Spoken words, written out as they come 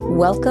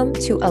Welcome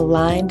to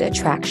Aligned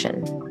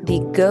Attraction,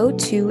 the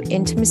go-to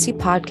intimacy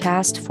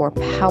podcast for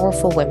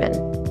powerful women.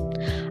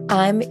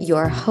 I'm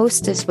your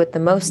hostess with the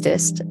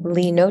mostest,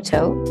 Lee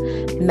Noto,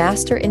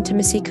 master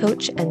intimacy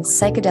coach and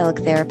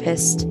psychedelic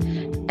therapist,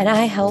 and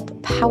I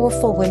help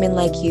powerful women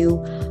like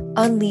you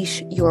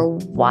unleash your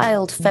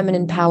wild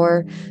feminine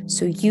power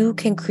so you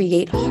can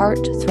create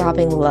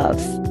heart-throbbing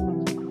love.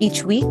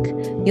 Each week,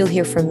 you'll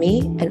hear from me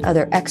and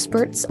other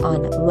experts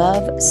on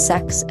love,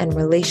 sex, and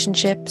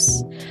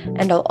relationships,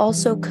 and I'll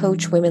also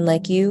coach women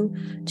like you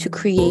to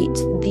create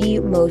the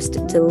most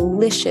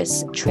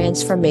delicious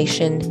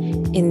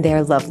transformation in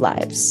their love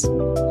lives.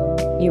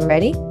 You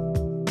ready?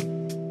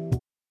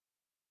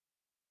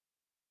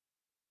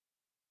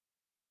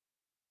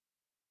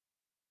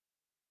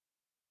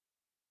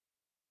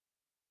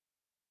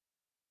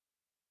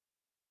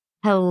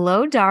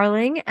 Hello,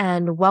 darling,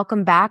 and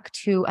welcome back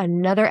to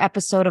another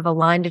episode of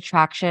Aligned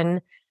Attraction.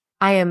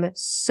 I am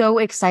so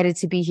excited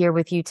to be here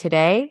with you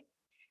today.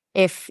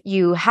 If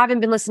you haven't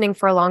been listening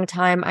for a long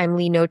time, I'm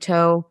Lee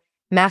Noto,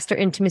 master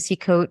intimacy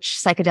coach,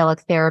 psychedelic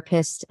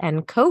therapist,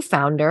 and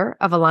co-founder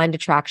of Aligned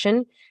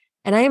Attraction.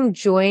 And I am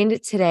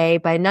joined today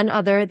by none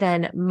other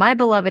than my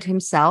beloved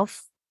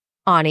himself,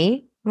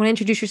 Ani. You want to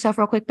introduce yourself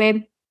real quick,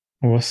 babe?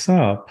 What's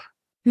up?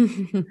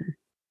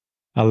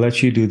 I'll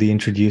let you do the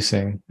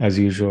introducing as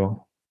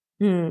usual.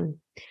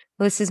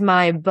 This is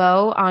my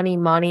beau, Ani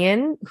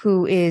Manian,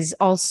 who is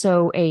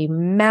also a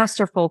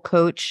masterful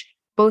coach,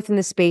 both in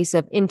the space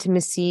of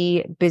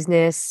intimacy,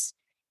 business,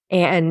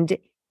 and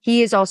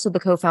he is also the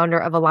co-founder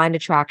of Aligned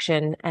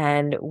Attraction.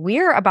 And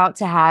we're about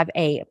to have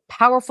a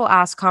powerful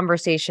ass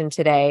conversation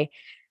today,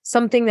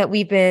 something that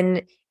we've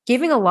been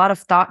giving a lot of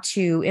thought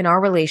to in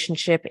our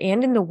relationship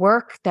and in the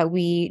work that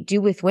we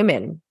do with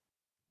women.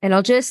 And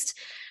I'll just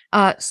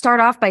start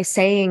off by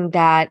saying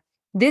that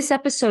this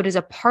episode is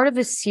a part of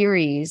a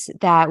series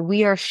that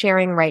we are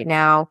sharing right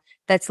now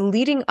that's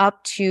leading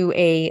up to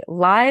a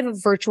live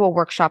virtual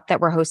workshop that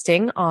we're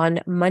hosting on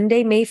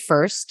Monday, May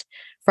 1st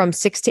from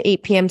 6 to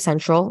 8 p.m.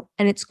 Central.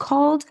 And it's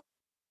called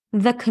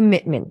The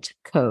Commitment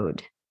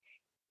Code.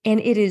 And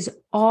it is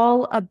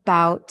all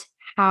about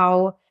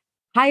how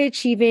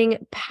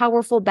high-achieving,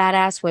 powerful,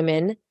 badass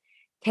women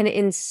can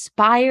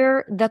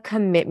inspire the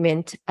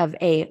commitment of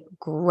a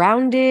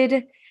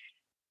grounded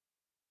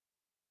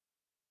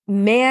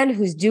man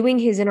who's doing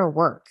his inner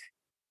work,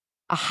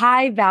 a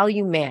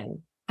high-value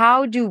man.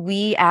 How do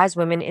we as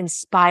women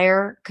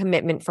inspire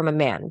commitment from a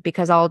man?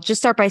 Because I'll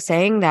just start by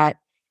saying that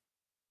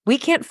we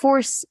can't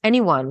force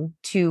anyone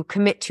to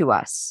commit to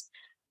us,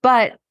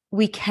 but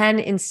we can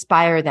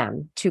inspire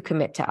them to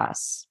commit to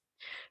us.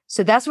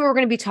 So that's what we're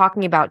going to be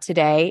talking about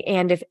today.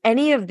 And if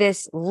any of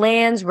this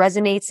lands,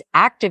 resonates,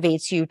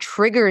 activates you,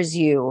 triggers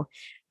you,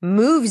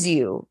 moves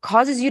you,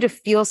 causes you to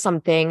feel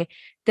something,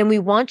 then we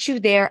want you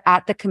there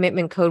at the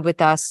Commitment Code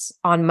with us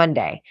on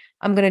Monday.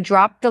 I'm going to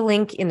drop the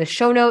link in the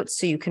show notes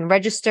so you can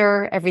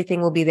register. Everything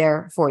will be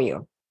there for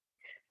you.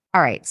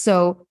 All right.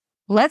 So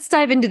let's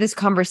dive into this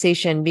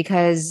conversation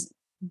because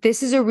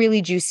this is a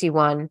really juicy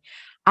one.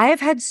 I have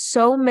had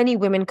so many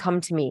women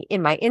come to me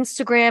in my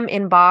Instagram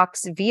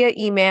inbox, via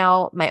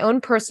email, my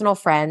own personal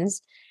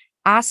friends,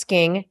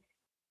 asking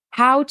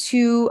how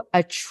to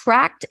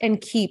attract and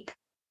keep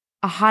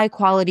a high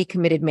quality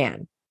committed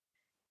man.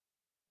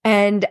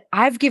 And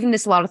I've given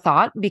this a lot of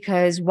thought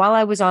because while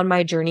I was on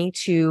my journey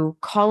to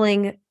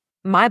calling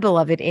my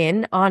beloved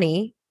in,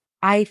 Ani,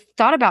 I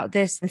thought about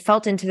this and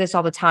felt into this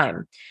all the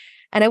time.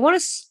 And I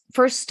want to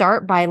first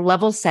start by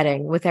level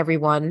setting with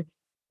everyone.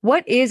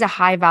 What is a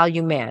high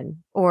value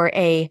man or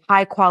a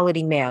high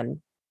quality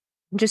man?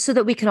 Just so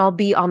that we can all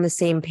be on the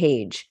same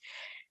page.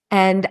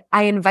 And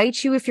I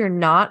invite you, if you're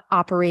not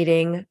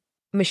operating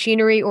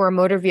machinery or a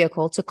motor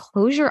vehicle, to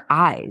close your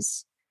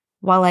eyes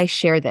while I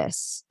share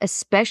this,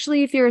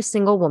 especially if you're a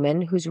single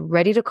woman who's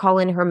ready to call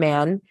in her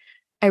man.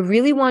 I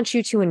really want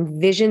you to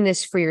envision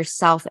this for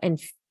yourself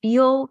and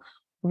feel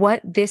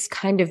what this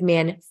kind of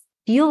man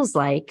feels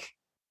like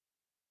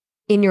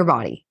in your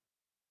body.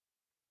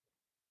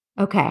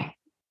 Okay.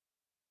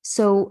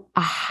 So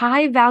a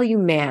high value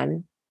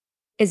man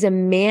is a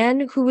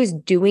man who is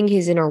doing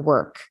his inner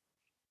work.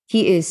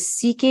 He is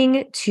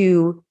seeking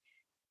to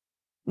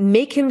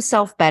make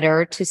himself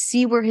better, to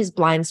see where his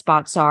blind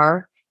spots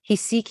are. He's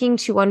seeking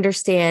to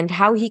understand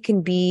how he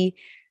can be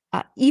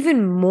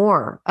even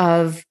more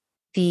of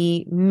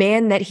the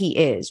man that he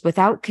is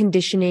without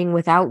conditioning,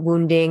 without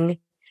wounding.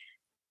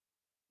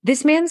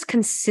 This man's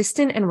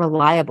consistent and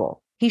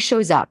reliable. He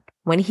shows up.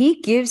 When he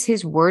gives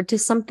his word to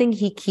something,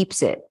 he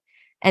keeps it.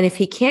 And if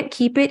he can't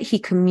keep it, he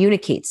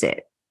communicates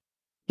it.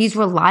 He's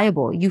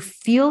reliable. You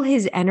feel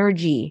his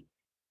energy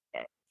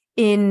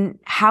in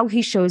how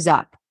he shows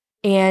up.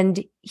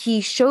 And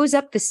he shows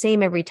up the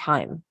same every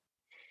time.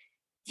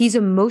 He's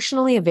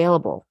emotionally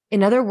available.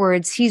 In other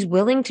words, he's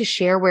willing to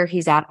share where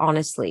he's at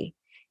honestly.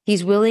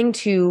 He's willing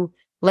to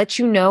let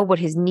you know what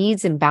his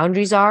needs and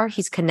boundaries are.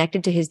 He's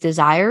connected to his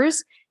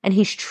desires, and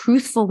he's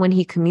truthful when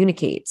he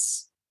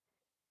communicates.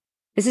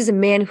 This is a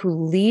man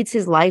who leads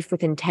his life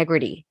with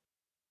integrity.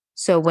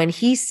 So when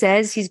he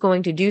says he's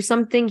going to do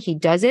something, he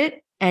does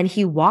it and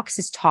he walks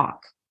his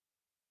talk.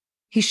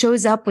 He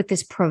shows up with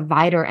this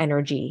provider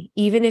energy.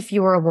 Even if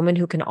you're a woman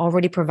who can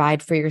already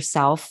provide for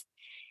yourself,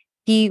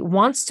 he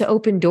wants to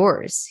open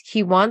doors.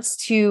 He wants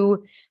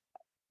to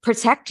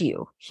protect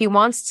you. He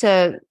wants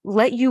to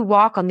let you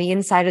walk on the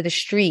inside of the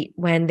street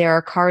when there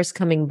are cars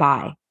coming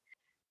by.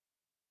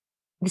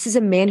 This is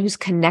a man who's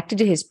connected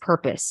to his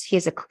purpose. He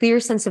has a clear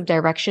sense of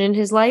direction in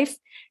his life,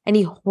 and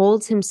he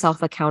holds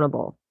himself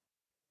accountable.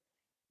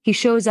 He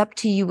shows up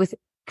to you with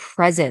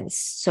presence.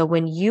 So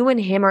when you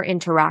and him are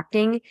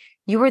interacting,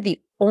 you are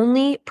the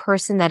only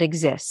person that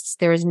exists.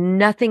 There is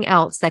nothing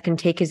else that can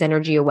take his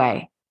energy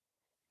away.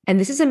 And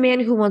this is a man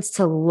who wants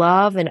to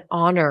love and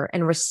honor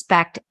and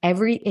respect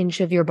every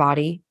inch of your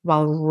body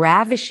while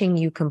ravishing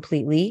you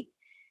completely.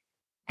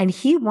 And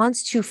he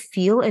wants to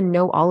feel and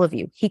know all of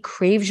you. He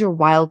craves your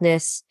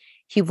wildness.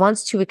 He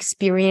wants to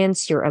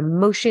experience your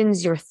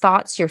emotions, your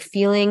thoughts, your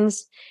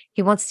feelings.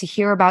 He wants to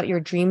hear about your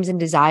dreams and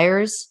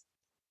desires.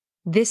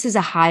 This is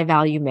a high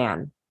value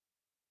man.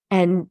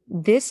 And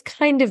this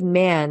kind of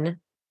man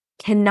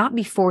cannot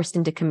be forced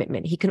into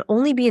commitment. He can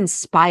only be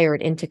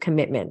inspired into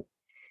commitment.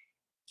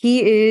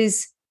 He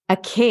is a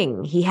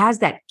king. He has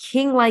that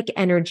king-like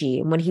energy.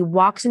 And when he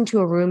walks into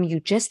a room, you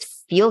just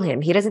feel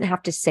him. He doesn't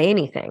have to say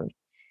anything.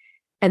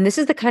 And this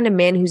is the kind of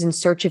man who's in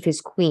search of his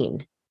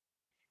queen.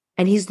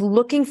 And he's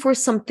looking for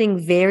something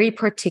very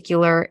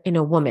particular in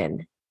a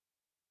woman.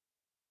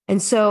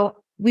 And so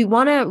we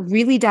want to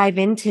really dive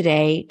in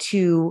today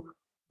to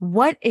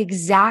what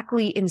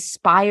exactly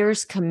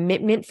inspires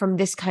commitment from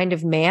this kind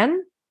of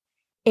man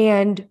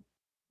and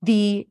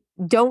the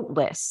don't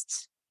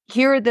lists.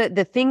 Here are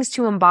the things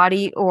to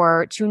embody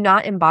or to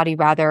not embody,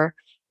 rather,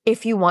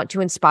 if you want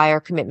to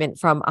inspire commitment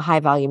from a high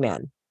value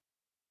man.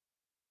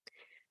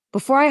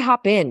 Before I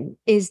hop in,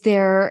 is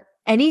there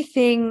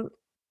anything,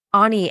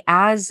 Ani,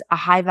 as a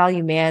high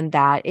value man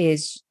that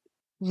is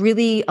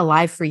really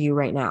alive for you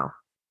right now?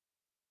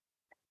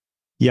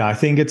 Yeah, I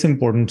think it's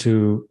important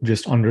to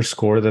just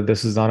underscore that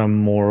this is not a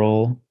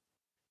moral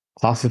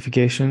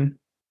classification.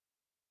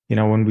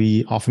 When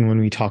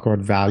we talk about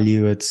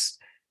value, it's,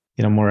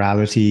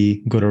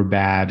 morality, good or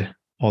bad,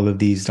 all of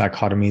these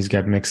dichotomies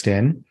get mixed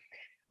in.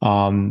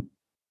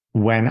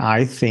 When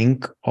I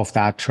think of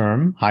that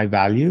term, high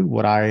value,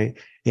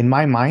 in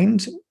my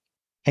mind,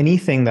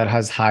 anything that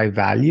has high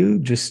value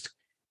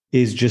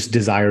is just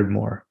desired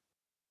more.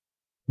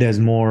 There's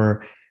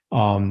more,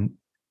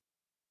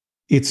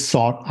 it's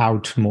sought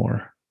out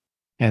more.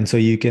 And so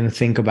you can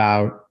think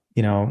about,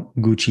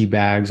 Gucci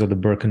bags or the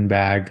Birkin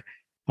bag,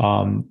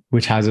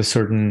 which has a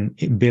certain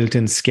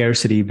built-in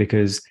scarcity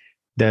because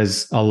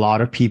there's a lot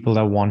of people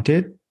that want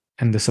it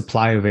and the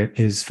supply of it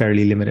is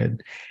fairly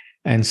limited.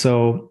 And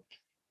so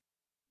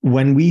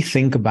when we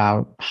think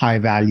about high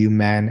value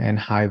men and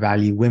high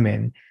value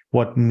women,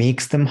 what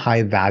makes them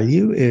high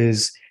value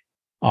is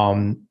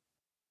how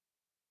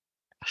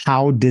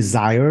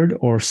desired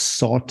or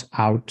sought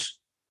out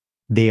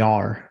they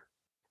are.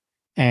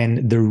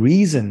 And the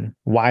reason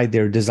why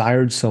they're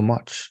desired so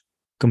much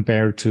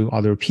compared to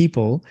other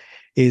people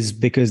is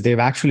because they've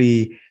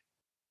actually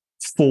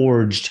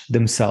forged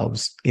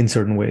themselves in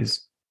certain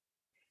ways.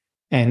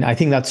 And I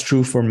think that's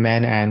true for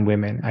men and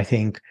women. I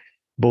think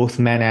both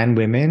men and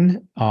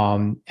women,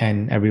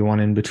 and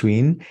everyone in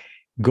between,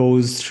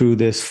 goes through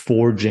this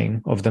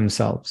forging of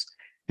themselves.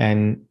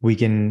 And we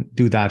can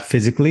do that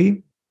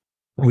physically.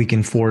 We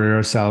can forge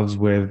ourselves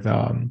with,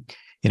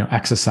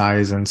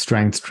 exercise and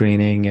strength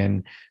training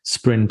and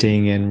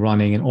sprinting and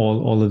running and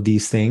all of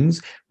these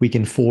things. We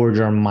can forge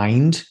our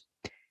mind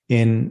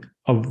in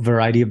a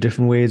variety of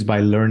different ways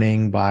by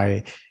learning,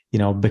 by,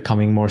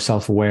 becoming more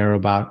self-aware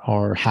about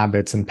our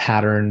habits and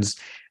patterns.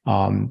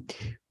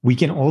 We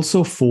can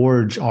also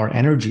forge our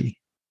energy.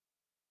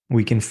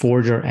 We can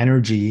forge our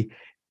energy,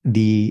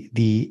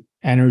 the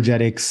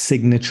energetic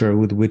signature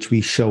with which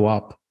we show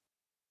up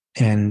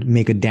and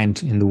make a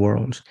dent in the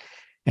world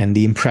and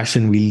the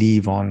impression we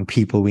leave on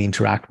people we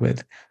interact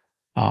with.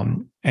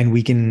 And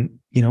we can,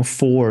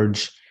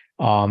 forge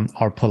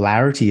our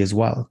polarity as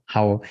well,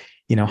 how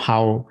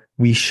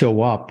we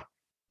show up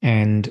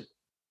and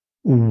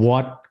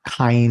what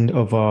kind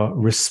of a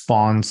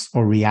response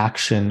or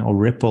reaction or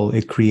ripple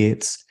it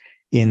creates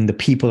in the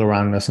people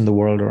around us and the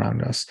world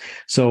around us.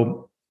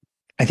 So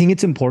I think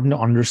it's important to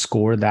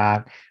underscore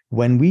that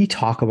when we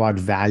talk about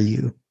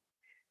value,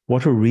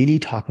 what we're really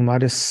talking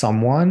about is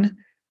someone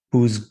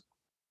who's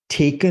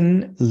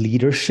taken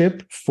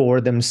leadership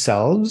for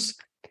themselves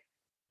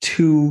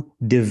to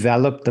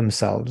develop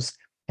themselves.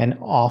 And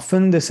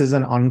often this is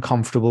an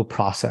uncomfortable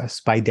process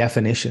by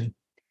definition,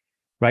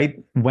 right?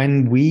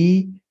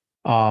 When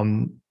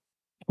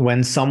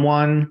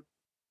someone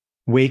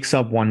wakes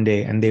up one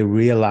day and they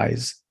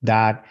realize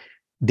that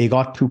they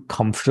got too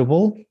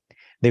comfortable,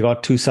 they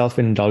got too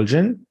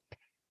self-indulgent,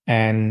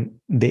 and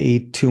they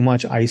ate too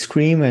much ice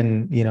cream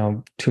and,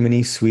 too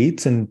many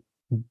sweets and,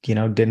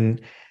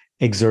 didn't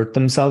exert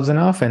themselves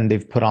enough and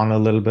they've put on a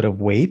little bit of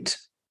weight.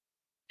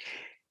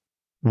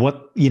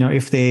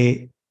 If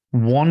they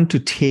want to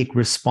take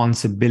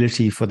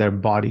responsibility for their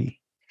body,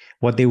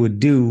 what they would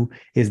do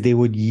is they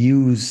would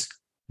use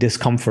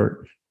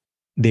discomfort.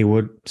 They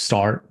would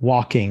start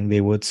walking,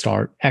 they would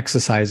start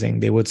exercising,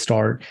 they would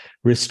start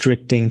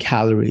restricting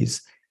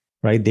calories,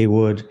 right? They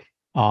would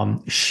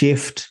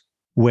shift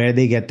where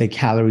they get the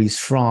calories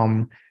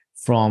from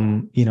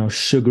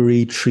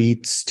sugary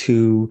treats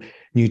to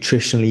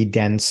nutritionally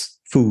dense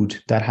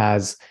food that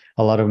has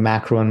a lot of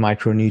macro and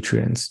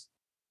micronutrients.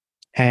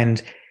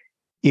 And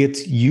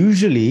it's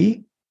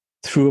usually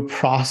through a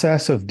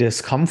process of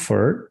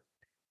discomfort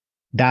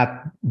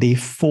that they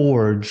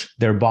forge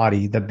their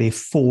body, that they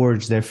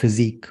forge their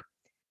physique.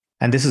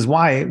 And this is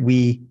why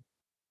we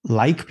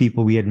like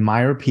people, we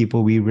admire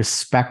people, we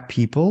respect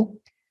people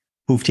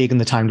who've taken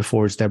the time to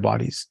forge their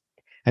bodies.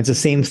 And it's the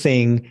same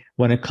thing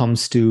when it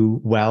comes to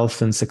wealth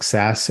and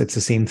success. It's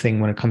the same thing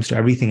when it comes to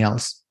everything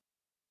else.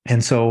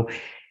 And so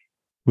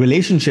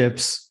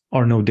relationships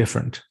are no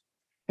different.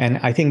 And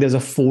I think there's a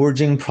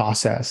forging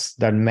process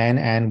that men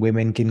and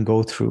women can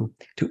go through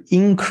to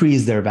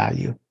increase their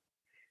value.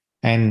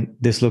 And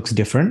this looks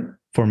different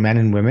for men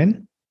and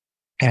women.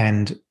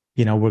 And,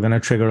 we're going to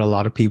trigger a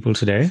lot of people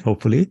today,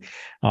 hopefully.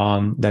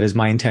 That is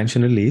my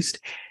intention, at least.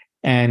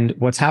 And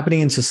what's happening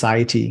in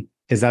society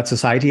is that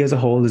society as a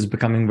whole is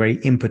becoming very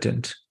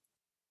impotent.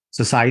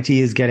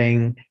 Society is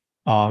getting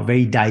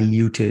very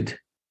diluted.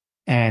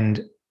 And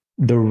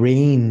the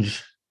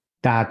range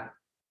that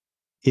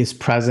is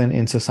present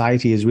in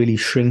society is really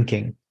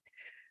shrinking.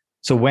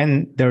 So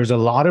when there's a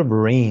lot of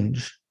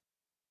range,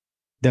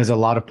 there's a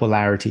lot of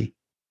polarity.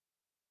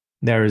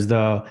 There's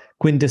the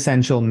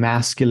quintessential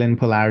masculine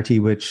polarity,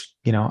 which,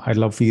 I'd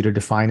love for you to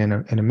define in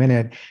a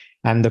minute,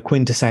 and the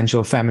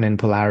quintessential feminine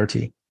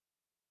polarity,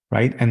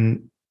 right?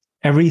 And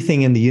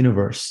everything in the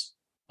universe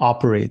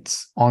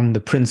operates on the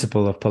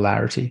principle of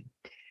polarity.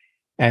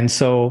 And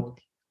so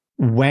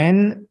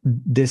when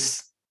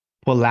this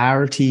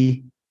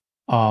polarity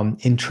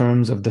in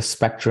terms of the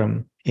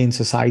spectrum in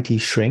society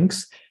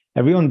shrinks,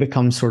 everyone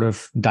becomes sort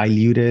of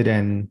diluted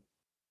and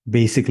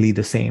basically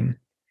the same.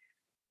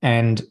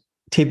 And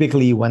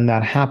typically when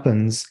that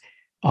happens,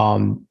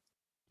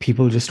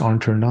 people just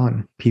aren't turned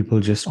on. People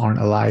just aren't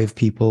alive.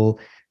 People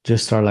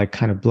just are like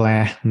kind of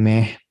blah,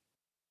 meh.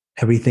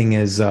 Everything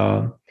is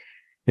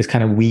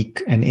kind of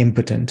weak and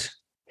impotent.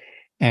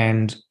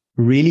 And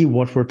really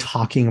what we're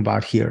talking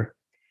about here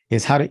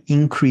is how to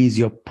increase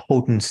your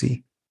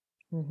potency,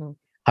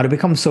 how to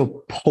become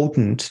so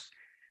potent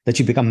that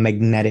you become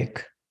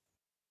magnetic,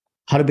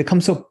 how to become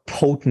so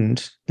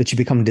potent that you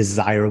become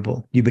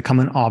desirable. You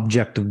become an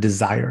object of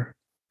desire,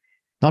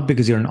 not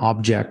because you're an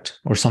object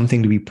or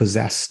something to be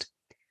possessed,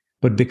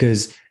 but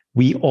because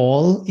we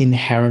all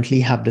inherently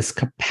have this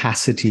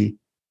capacity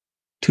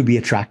to be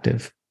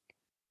attractive.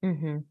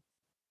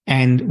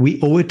 And we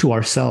owe it to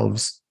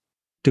ourselves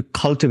to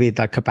cultivate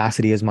that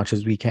capacity as much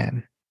as we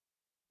can.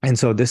 And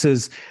so this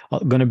is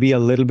going to be a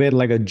little bit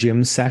like a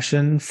gym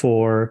session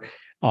for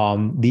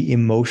the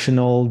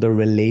emotional, the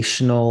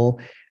relational,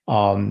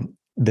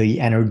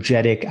 the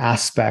energetic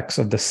aspects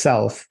of the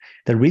self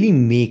that really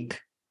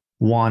make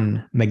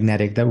one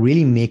magnetic, that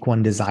really make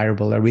one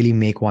desirable, that really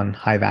make one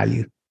high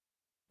value.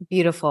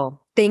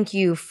 Beautiful. Thank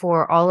you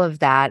for all of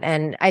that.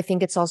 And I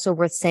think it's also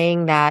worth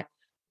saying that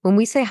when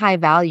we say high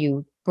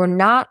value, we're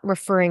not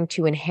referring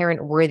to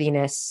inherent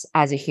worthiness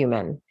as a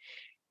human.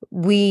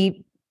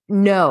 We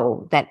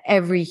know that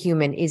every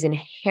human is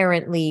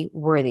inherently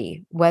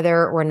worthy,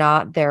 whether or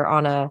not they're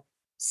on a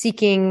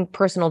seeking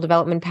personal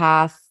development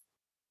path,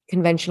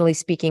 conventionally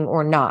speaking,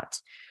 or not.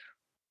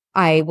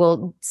 I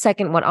will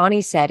second what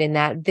Ani said in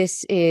that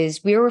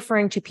we're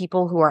referring to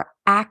people who are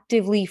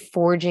actively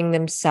forging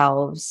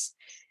themselves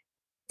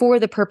for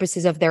the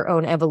purposes of their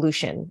own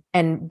evolution.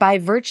 And by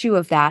virtue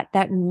of that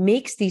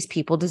makes these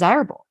people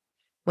desirable.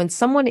 When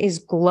someone is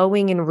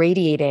glowing and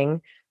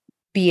radiating,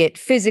 be it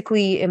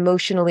physically,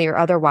 emotionally, or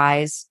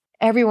otherwise,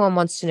 everyone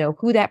wants to know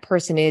who that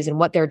person is and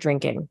what they're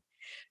drinking.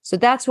 So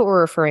that's what we're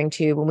referring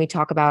to when we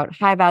talk about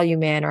high value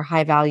man or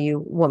high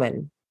value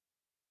woman.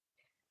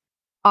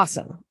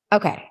 Awesome.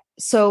 Okay.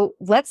 So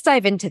let's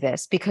dive into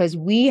this because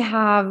we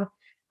have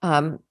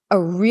a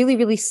really,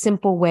 really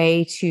simple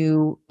way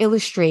to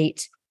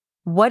illustrate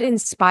what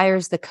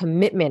inspires the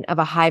commitment of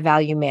a high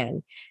value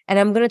man. And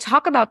I'm going to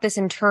talk about this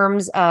in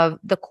terms of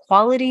the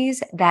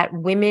qualities that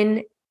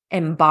women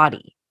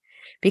embody.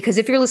 Because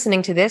if you're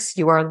listening to this,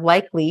 you are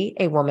likely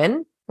a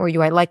woman, or you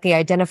likely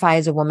identify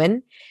as a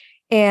woman.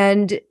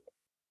 And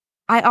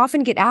I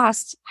often get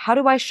asked, how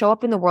do I show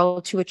up in the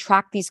world to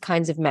attract these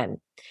kinds of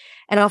men?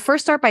 And I'll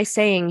first start by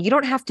saying, you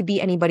don't have to be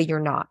anybody you're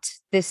not.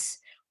 This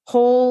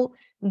whole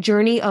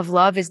journey of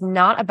love is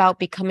not about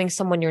becoming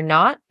someone you're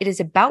not. It is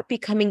about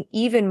becoming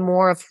even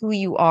more of who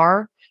you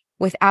are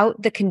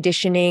without the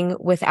conditioning,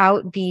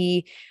 without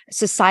the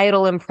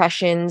societal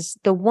impressions,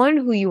 the one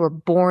who you were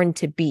born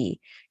to be,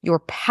 your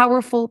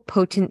powerful,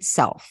 potent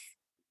self.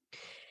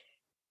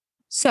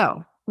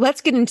 So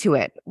let's get into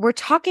it. We're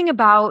talking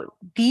about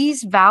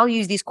these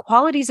values, these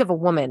qualities of a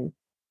woman.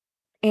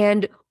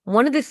 And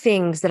one of the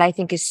things that I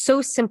think is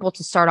so simple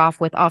to start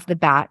off with off the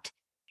bat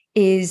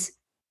is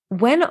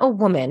when a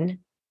woman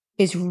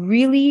is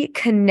really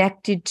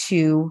connected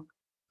to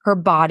her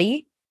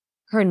body,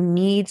 her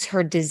needs,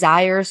 her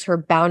desires, her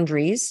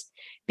boundaries,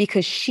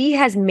 because she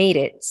has made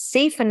it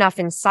safe enough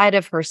inside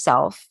of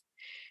herself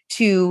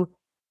to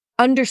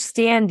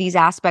understand these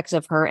aspects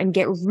of her and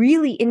get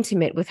really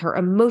intimate with her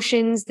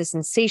emotions, the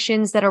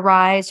sensations that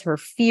arise, her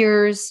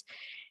fears.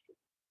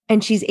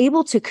 And she's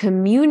able to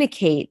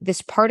communicate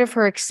this part of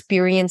her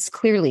experience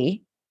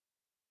clearly.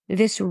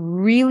 This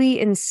really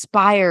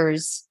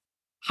inspires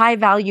high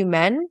value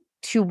men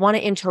to want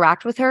to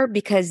interact with her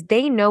because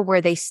they know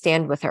where they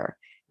stand with her.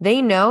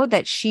 They know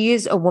that she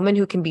is a woman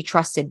who can be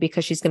trusted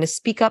because she's going to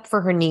speak up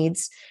for her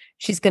needs.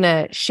 She's going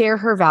to share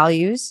her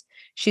values.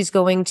 She's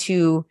going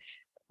to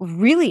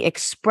really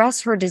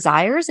express her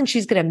desires, and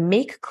she's going to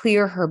make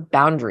clear her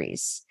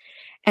boundaries.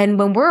 And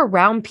when we're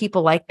around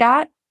people like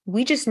that,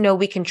 we just know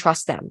we can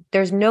trust them.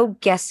 There's no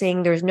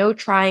guessing. There's no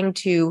trying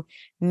to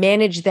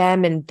manage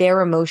them and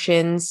their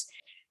emotions.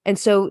 And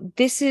so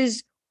this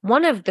is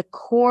one of the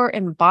core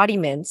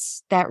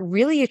embodiments that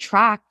really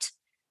attract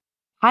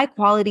high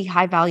quality,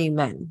 high value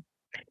men.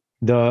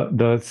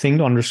 The thing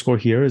to underscore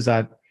here is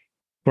that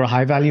for a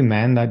high value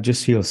man, that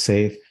just feels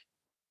safe.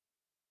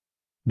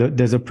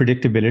 There's a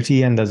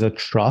predictability and there's a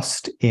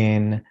trust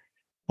in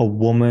a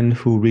woman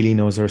who really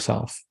knows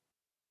herself,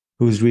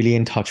 who's really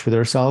in touch with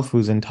herself,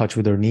 who's in touch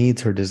with her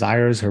needs, her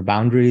desires, her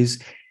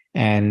boundaries,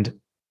 and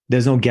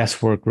there's no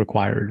guesswork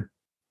required.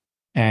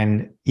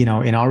 And,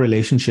 in our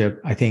relationship,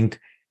 I think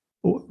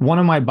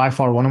by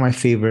far one of my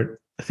favorite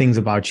things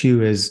about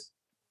you is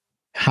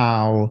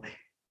how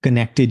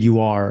connected you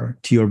are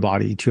to your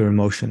body, to your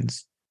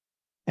emotions.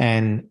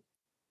 And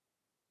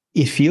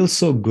it feels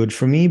so good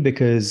for me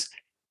because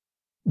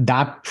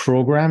that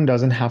program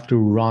doesn't have to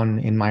run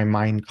in my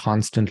mind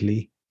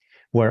constantly,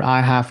 where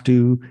I have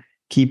to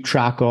keep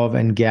track of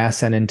and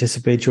guess and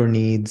anticipate your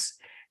needs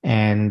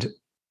and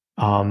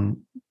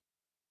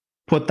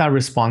put that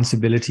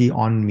responsibility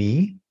on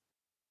me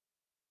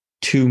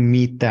to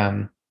meet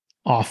them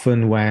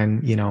often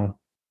when,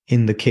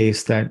 in the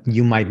case that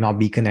you might not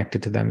be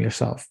connected to them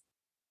yourself.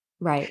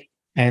 Right.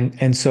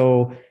 And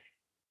so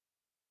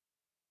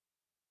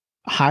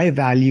high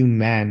value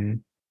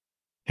men,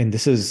 and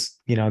there's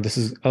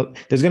going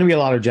to be a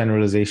lot of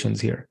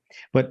generalizations here,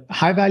 but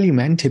high value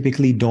men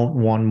typically don't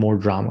want more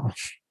drama.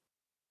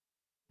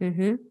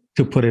 Mm-hmm.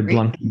 To put it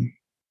bluntly,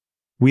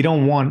 we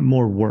don't want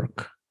more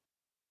work.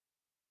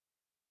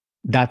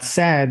 That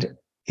said,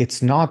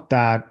 it's not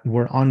that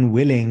we're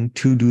unwilling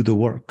to do the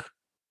work,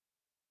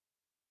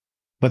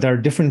 but there are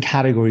different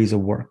categories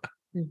of work.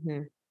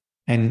 Mm-hmm.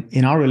 And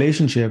in our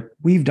relationship,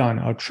 we've done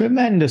a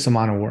tremendous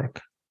amount of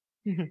work.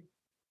 Mm-hmm.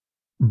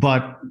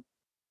 But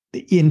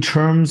in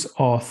terms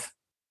of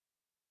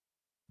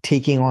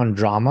taking on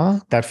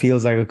drama, that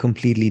feels like a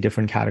completely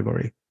different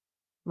category.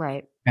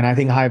 Right. And I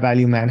think high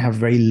value men have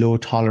very low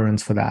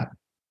tolerance for that.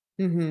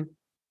 Mm-hmm.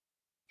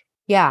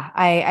 Yeah,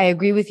 I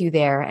agree with you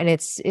there. And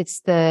it's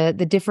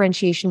the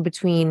differentiation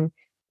between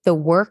the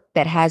work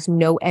that has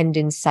no end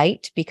in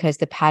sight because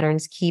the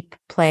patterns keep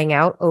playing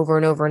out over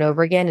and over and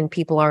over again and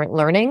people aren't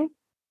learning.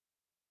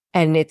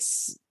 And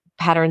it's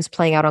patterns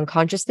playing out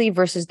unconsciously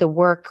versus the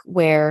work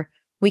where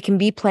we can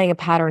be playing a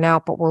pattern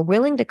out, but we're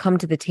willing to come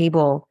to the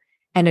table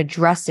and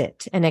address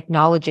it and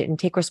acknowledge it and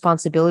take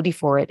responsibility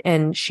for it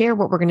and share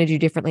what we're going to do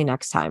differently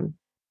next time.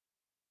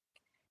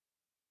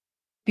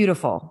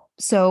 Beautiful.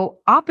 So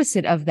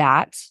opposite of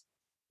that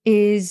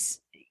is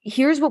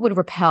here's what would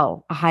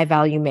repel a high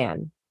value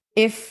man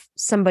if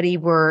somebody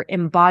were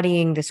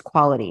embodying this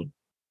quality.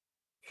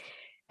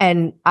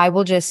 And I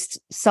will just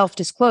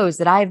self-disclose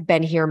that I've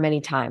been here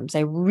many times. I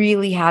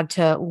really had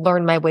to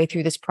learn my way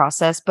through this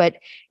process, but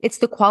it's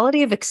the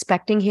quality of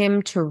expecting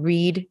him to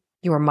read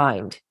your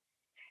mind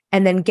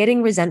and then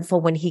getting resentful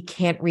when he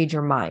can't read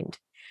your mind.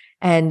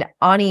 And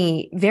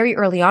Ani, very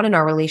early on in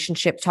our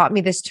relationship, taught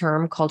me this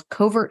term called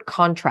covert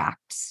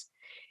contracts.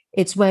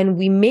 It's when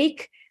we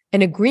make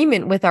an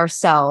agreement with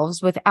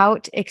ourselves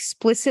without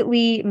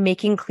explicitly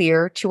making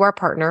clear to our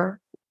partner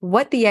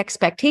what the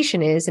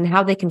expectation is and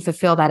how they can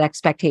fulfill that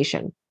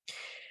expectation.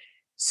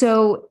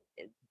 So,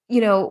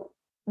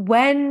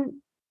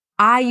 when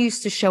I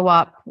used to show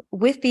up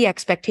with the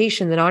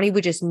expectation that Ani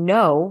would just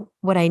know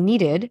what I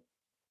needed,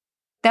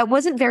 that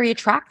wasn't very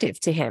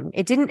attractive to him.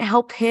 It didn't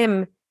help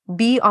him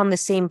be on the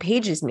same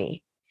page as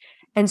me.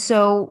 And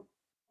so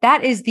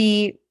that is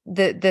the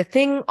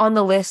thing on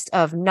the list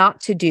of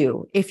not to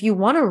do if you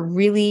want to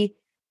really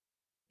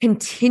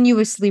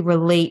continuously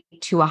relate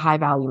to a high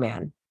value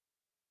man.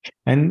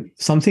 And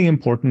something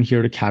important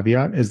here to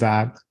caveat is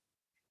that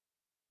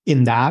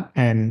in that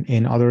and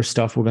in other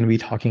stuff we're going to be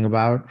talking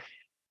about,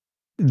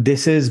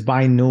 this is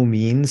by no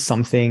means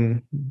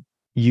something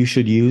you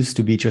should use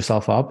to beat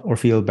yourself up or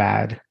feel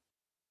bad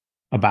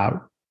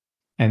about.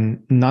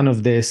 And none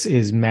of this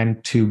is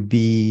meant to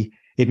be,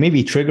 it may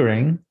be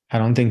triggering. I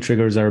don't think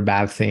triggers are a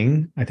bad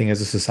thing. I think as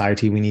a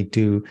society, we need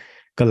to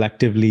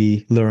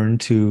collectively learn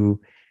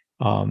to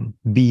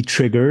be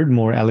triggered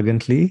more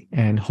elegantly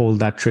and hold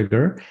that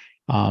trigger.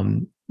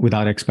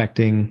 without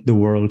expecting the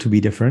world to be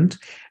different.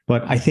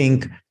 But I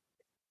think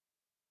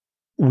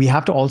we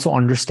have to also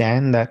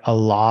understand that a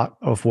lot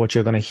of what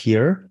you're going to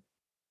hear,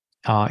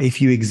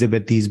 if you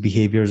exhibit these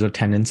behaviors or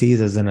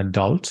tendencies as an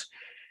adult,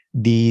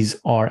 these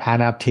are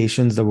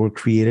adaptations that were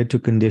created to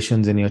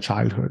conditions in your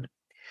childhood.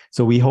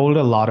 So we hold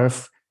a lot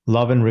of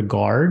love and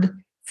regard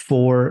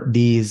for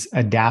these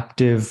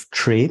adaptive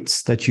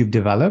traits that you've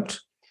developed,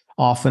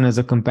 often as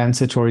a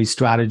compensatory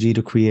strategy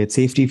to create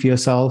safety for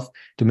yourself,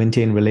 to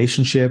maintain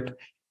relationship,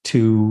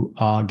 to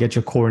get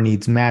your core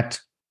needs met.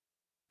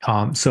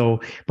 So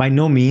by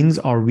no means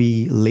are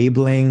we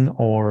labeling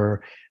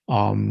or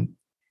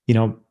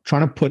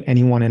trying to put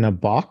anyone in a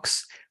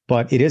box,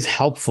 but it is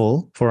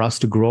helpful for us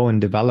to grow and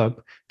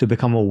develop, to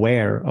become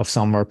aware of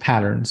some of our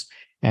patterns.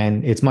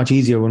 And it's much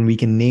easier when we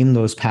can name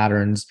those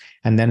patterns,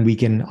 and then we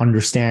can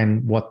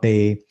understand what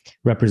they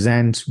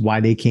represent,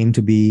 why they came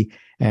to be,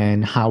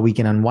 and how we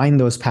can unwind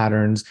those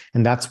patterns.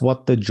 And that's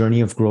what the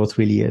journey of growth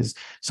really is.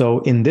 So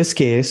in this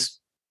case,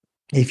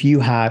 if you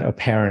had a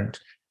parent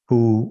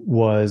who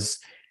was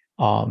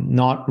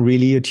not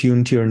really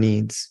attuned to your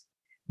needs,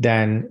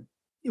 then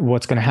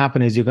what's going to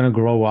happen is you're going to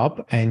grow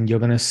up and you're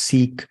going to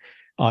seek,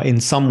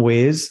 in some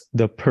ways,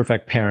 the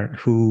perfect parent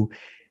who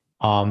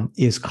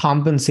is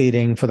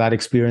compensating for that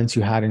experience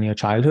you had in your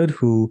childhood,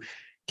 who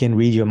can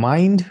read your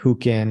mind, who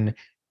can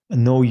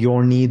know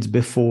your needs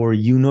before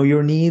you know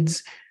your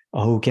needs,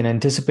 who can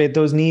anticipate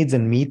those needs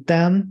and meet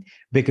them,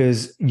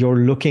 because you're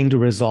looking to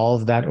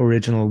resolve that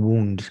original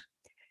wound.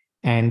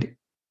 And,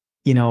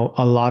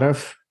 a lot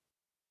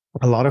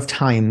of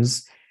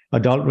times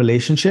adult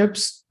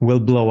relationships will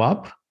blow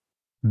up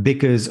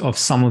because of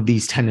some of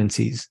these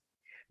tendencies,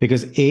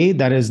 because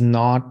that is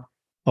not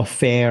a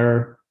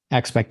fair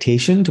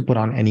expectation to put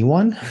on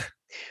anyone,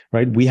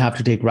 right? We have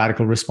to take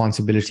radical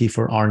responsibility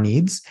for our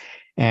needs.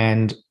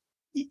 And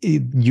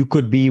you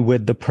could be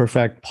with the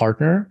perfect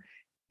partner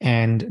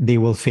and they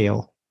will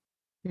fail.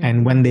 Mm-hmm.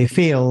 And when they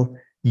fail,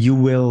 you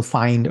will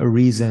find a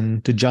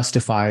reason to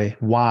justify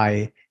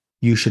why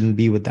you shouldn't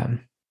be with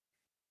them.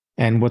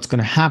 And what's going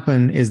to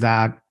happen is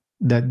that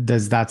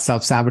there's that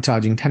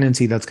self-sabotaging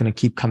tendency that's going to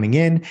keep coming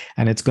in,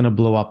 and it's going to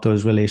blow up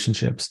those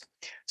relationships.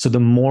 So the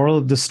moral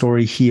of the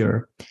story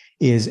here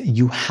is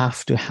you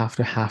have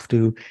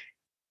to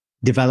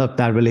develop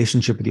that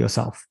relationship with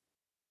yourself.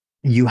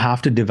 You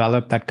have to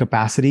develop that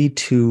capacity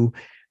to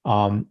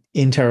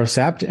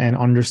intercept and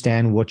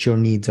understand what your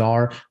needs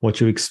are, what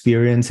your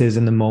experience is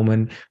in the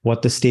moment,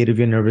 what the state of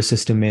your nervous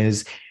system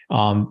is.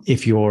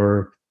 If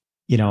you're,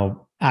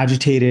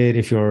 agitated,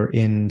 if you're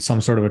in some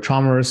sort of a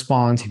trauma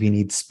response, if you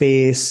need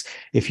space,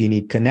 if you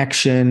need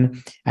connection,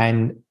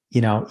 and,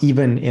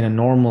 even in a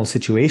normal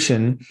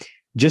situation,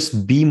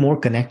 just be more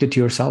connected to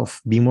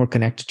yourself, be more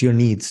connected to your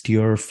needs, to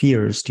your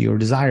fears, to your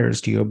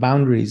desires, to your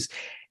boundaries,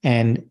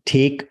 and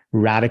take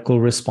radical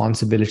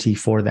responsibility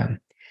for them.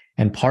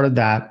 And part of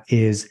that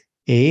is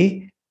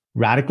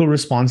radical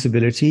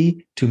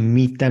responsibility to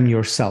meet them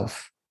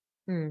yourself,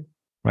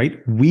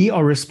 right? We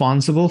are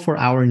responsible for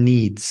our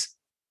needs.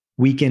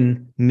 We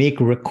can make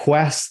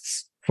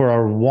requests for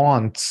our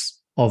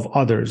wants of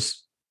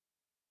others.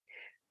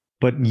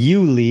 But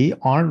you, Lee,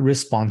 aren't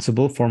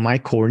responsible for my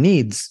core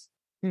needs.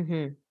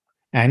 Mm-hmm.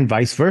 And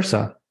vice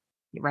versa.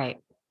 Right.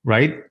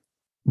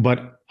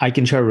 But I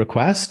can share a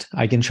request,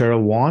 I can share a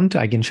want,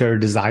 I can share a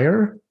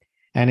desire.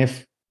 And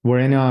if we're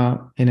in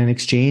an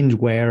exchange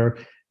where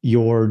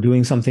you're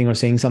doing something or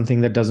saying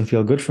something that doesn't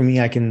feel good for me,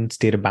 I can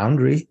state a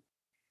boundary.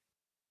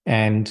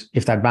 And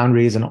if that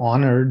boundary isn't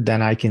honored,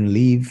 then I can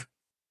leave,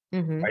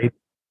 right?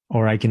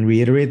 Or I can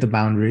reiterate the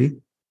boundary.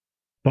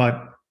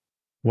 But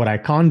what I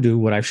can't do,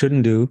 what I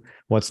shouldn't do,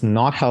 what's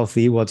not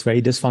healthy, what's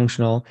very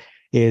dysfunctional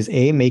is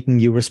making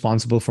you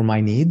responsible for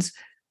my needs,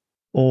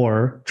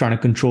 or trying to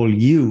control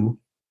you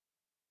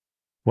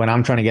when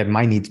I'm trying to get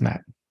my needs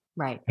met.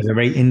 Right. As a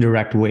very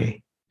indirect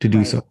way to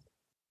do so.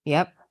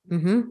 Yep.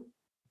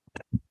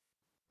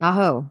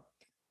 Aho.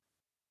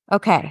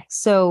 Okay.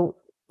 So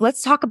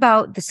let's talk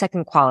about the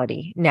second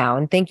quality now.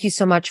 And thank you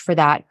so much for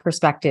that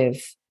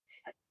perspective.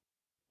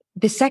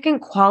 The second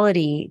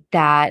quality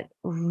that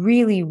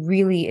really,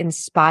 really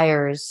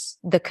inspires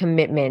the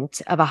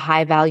commitment of a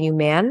high value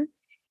man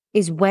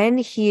is when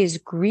he is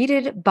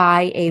greeted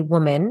by a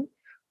woman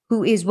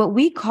who is what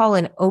we call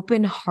an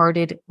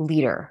open-hearted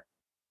leader.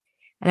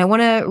 And I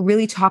want to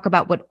really talk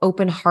about what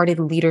open-hearted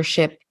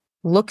leadership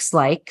looks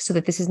like, so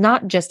that this is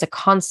not just a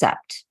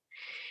concept.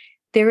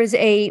 There is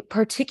a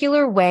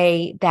particular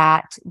way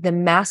that the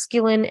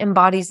masculine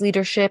embodies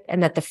leadership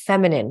and that the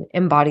feminine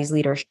embodies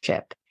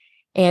leadership.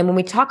 And when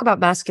we talk about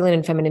masculine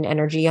and feminine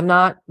energy, I'm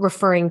not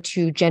referring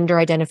to gender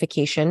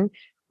identification.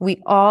 We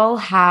all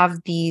have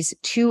these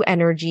two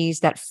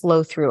energies that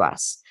flow through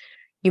us.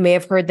 You may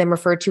have heard them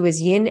referred to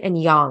as yin and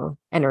yang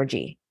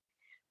energy.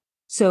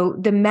 So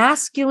the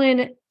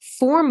masculine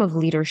form of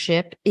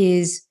leadership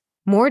is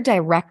more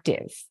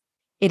directive.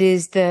 It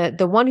is the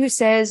one who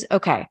says,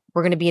 okay,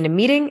 we're going to be in a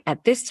meeting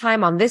at this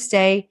time on this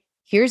day.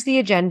 Here's the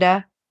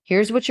agenda.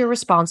 Here's what you're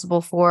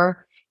responsible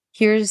for.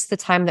 Here's the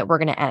time that we're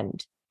going to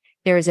end.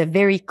 There is a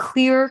very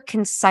clear,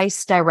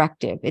 concise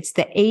directive. It's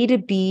the A to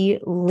B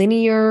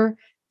linear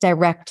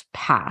direct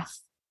path.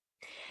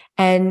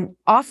 And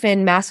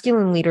often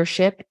masculine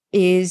leadership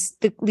is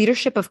the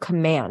leadership of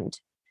command.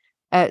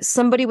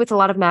 Somebody with a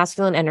lot of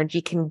masculine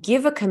energy can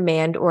give a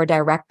command or a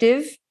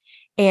directive,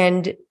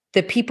 and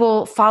the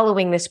people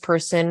following this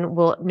person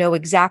will know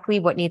exactly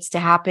what needs to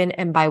happen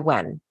and by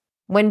when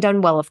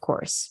done well, of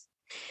course.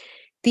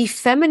 The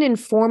feminine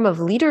form of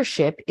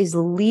leadership is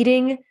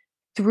leading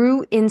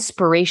through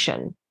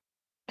inspiration.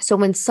 So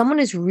when someone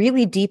is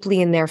really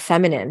deeply in their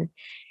feminine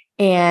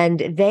and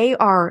they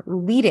are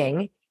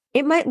leading,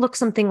 it might look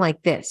something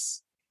like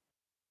this.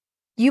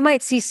 You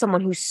might see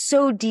someone who's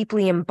so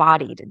deeply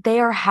embodied. They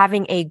are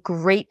having a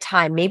great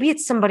time. Maybe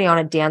it's somebody on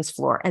a dance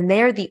floor and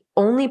they are the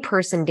only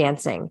person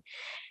dancing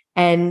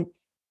and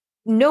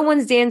no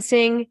one's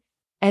dancing.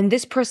 And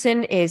this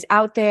person is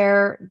out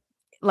there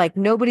like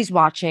nobody's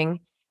watching.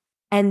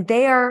 And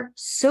they are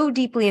so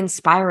deeply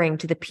inspiring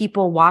to the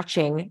people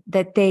watching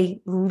that they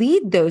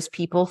lead those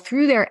people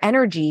through their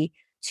energy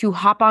to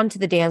hop onto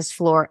the dance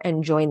floor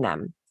and join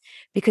them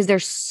because they're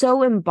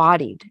so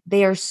embodied.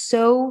 They are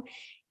so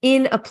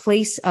in a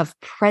place of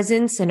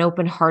presence and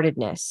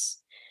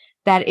open-heartedness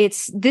that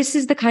this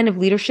is the kind of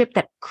leadership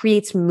that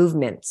creates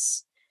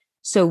movements.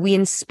 So we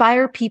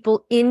inspire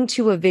people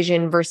into a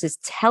vision versus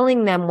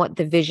telling them what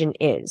the vision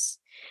is.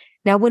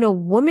 Now, when a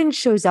woman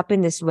shows up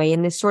in this way,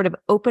 in this sort of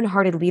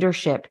open-hearted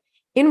leadership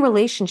in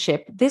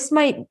relationship, this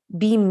might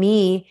be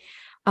me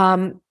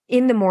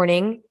in the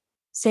morning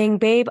saying,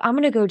 babe, I'm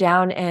going to go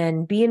down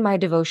and be in my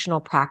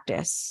devotional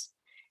practice.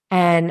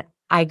 And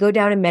I go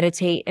down and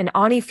meditate. And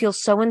Ani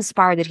feels so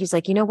inspired that he's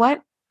like, you know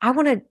what? I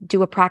want to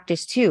do a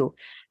practice too.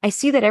 I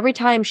see that every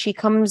time she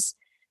comes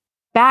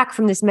back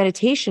from this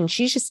meditation,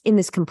 she's just in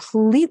this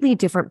completely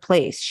different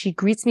place. She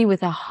greets me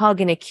with a hug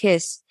and a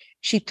kiss.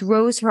 She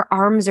throws her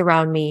arms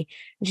around me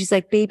and she's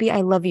like, baby,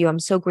 I love you. I'm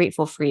so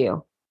grateful for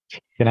you.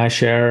 Can I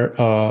share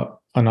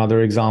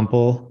another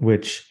example,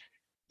 which,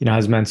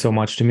 has meant so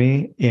much to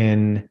me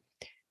in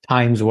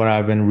times where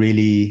I've been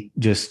really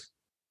just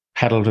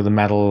pedal to the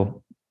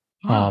metal,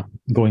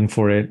 going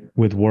for it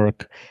with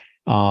work.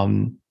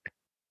 And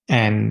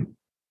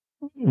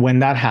when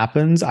that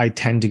happens, I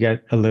tend to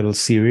get a little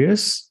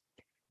serious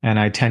and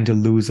I tend to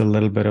lose a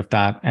little bit of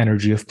that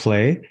energy of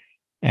play.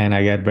 And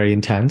I get very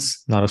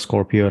intense, not a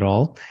Scorpio at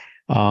all.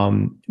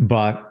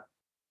 But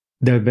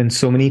there have been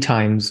so many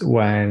times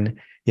when,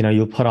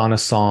 you'll put on a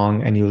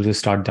song and you'll just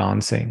start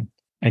dancing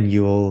and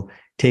you'll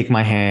take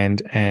my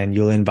hand and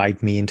you'll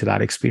invite me into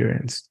that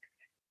experience.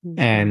 Mm-hmm.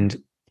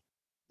 And,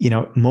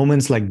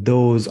 moments like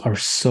those are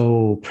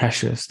so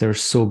precious. They're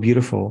so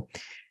beautiful.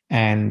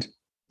 And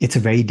it's a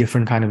very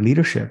different kind of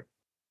leadership.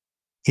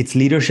 It's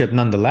leadership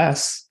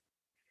nonetheless,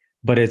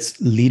 but it's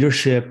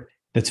leadership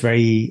that's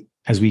very,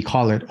 as we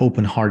call it,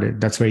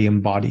 open-hearted, that's very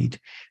embodied,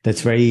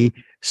 that's very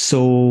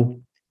so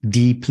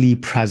deeply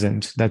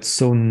present, that's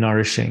so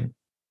nourishing.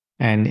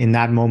 And in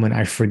that moment,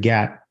 I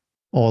forget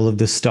all of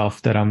the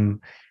stuff that I'm,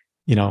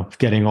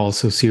 getting all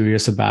so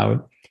serious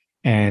about.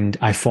 And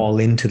I fall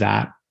into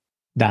that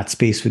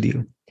space with you.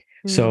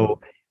 Mm-hmm. So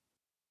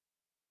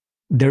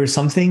there is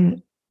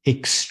something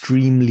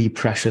extremely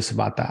precious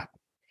about that.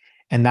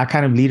 And that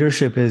kind of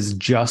leadership is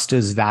just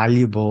as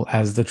valuable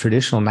as the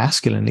traditional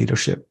masculine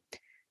leadership.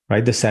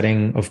 Right? The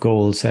setting of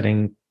goals,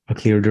 setting a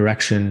clear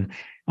direction,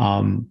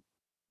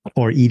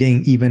 or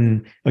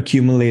even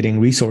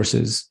accumulating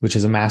resources, which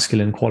is a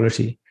masculine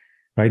quality,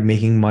 right?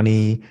 Making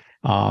money,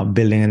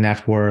 building a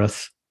net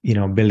worth,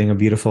 building a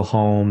beautiful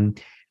home,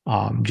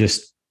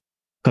 just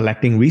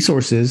collecting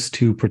resources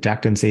to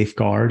protect and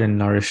safeguard and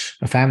nourish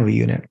a family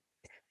unit.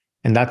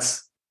 And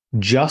that's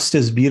just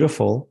as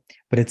beautiful,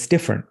 but it's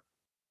different.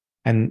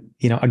 And,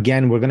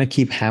 again, we're going to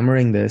keep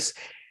hammering this.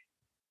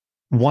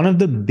 One of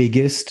the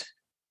biggest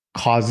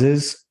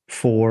causes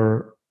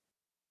for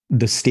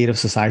the state of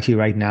society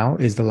right now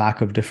is the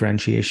lack of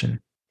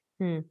differentiation.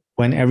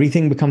 When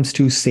everything becomes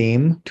too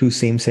same,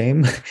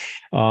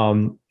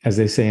 as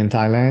they say in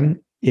Thailand,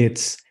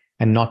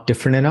 and not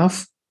different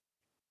enough,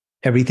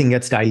 everything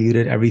gets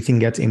diluted, everything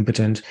gets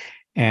impotent,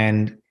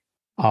 and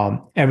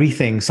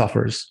everything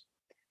suffers.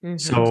 Mm-hmm.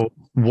 So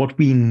what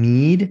we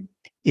need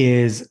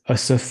is a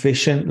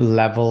sufficient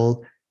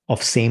level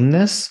of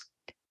sameness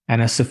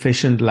and a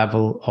sufficient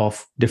level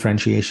of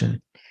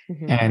differentiation.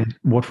 Mm-hmm. And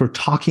what we're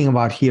talking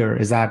about here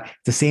is that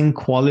the same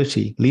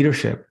quality,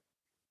 leadership,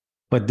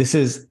 but this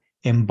is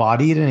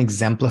embodied and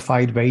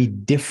exemplified very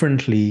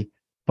differently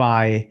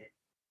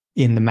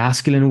in the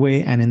masculine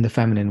way and in the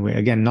feminine way.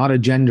 Again, not a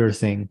gender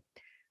thing.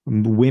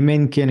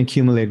 Women can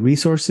accumulate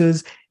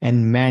resources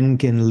and men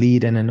can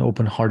lead in an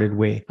open-hearted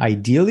way,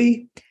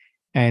 ideally.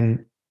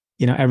 And,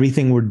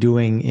 everything we're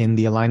doing in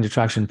the Aligned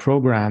Attraction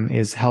program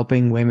is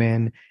helping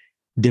women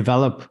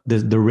develop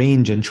the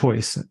range and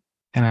choice.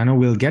 And I know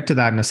we'll get to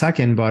that in a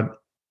second, but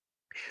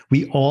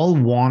we all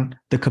want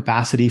the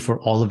capacity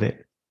for all of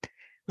it.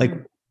 Like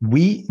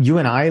you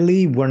and I,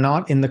 Lee, we're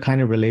not in the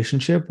kind of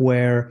relationship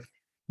where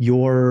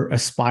you're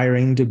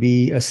aspiring to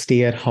be a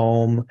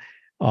stay-at-home,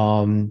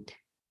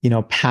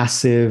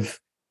 passive,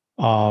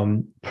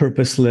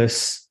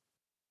 purposeless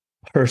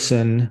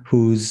person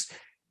who's,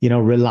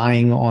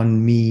 relying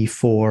on me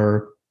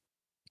for,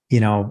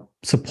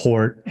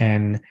 support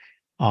and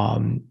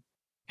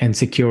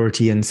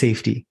security and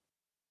safety.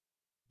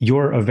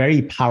 You're a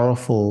very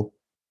powerful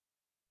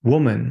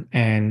woman,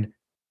 and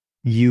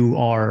you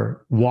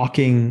are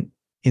walking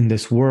in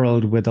this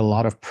world with a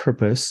lot of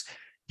purpose.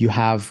 You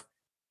have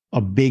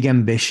a big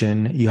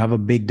ambition, you have a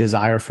big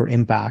desire for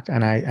impact,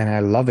 and I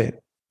love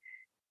it.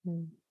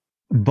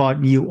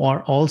 But you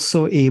are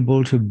also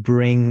able to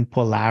bring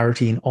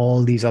polarity in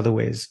all these other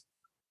ways.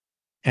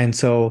 And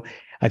so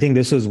I think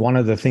this was one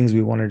of the things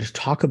we wanted to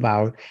talk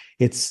about.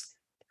 It's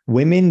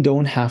women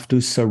don't have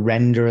to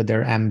surrender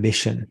their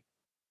ambition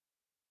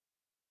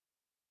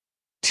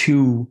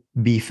to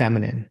be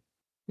feminine.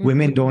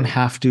 Women don't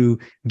have to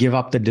give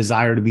up the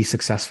desire to be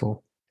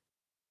successful.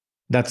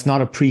 That's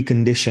not a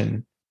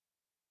precondition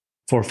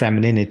for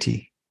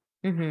femininity.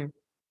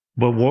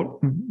 But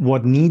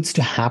what needs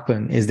to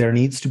happen is there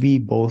needs to be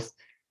both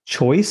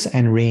choice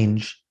and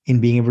range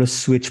in being able to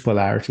switch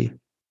polarity.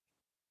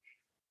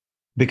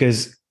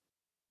 Because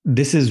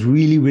this is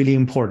really, really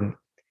important.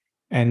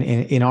 And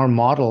in our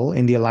model,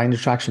 in the aligned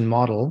attraction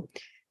model,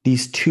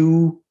 these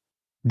two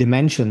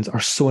dimensions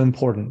are so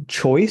important: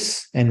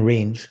 choice and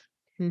range.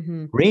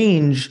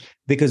 Range,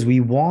 because we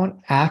want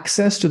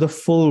access to the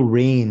full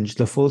range,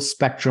 the full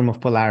spectrum of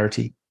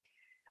polarity.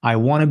 I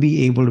want to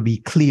be able to be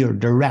clear,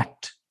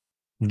 direct,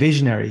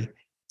 visionary,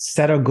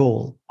 set a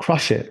goal,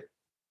 crush it.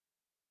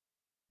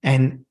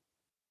 And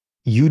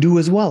you do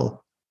as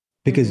well,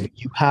 because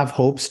you have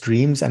hopes,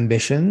 dreams,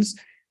 ambitions,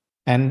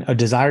 and a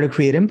desire to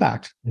create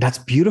impact. That's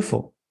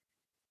beautiful.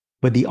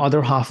 But the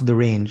other half of the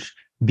range,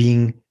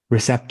 being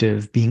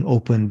receptive, being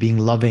open, being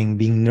loving,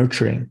 being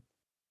nurturing,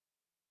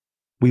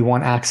 we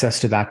want access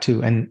to that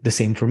too. And the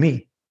same for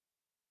me.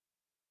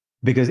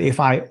 Because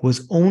if I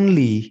was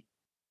only,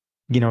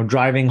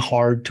 driving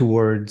hard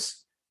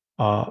towards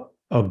a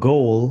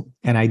goal,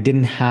 and I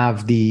didn't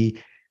have the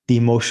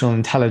emotional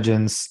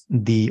intelligence,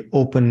 the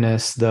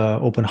openness, the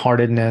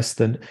open-heartedness,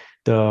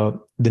 the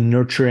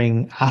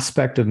nurturing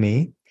aspect of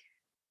me,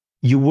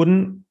 you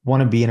wouldn't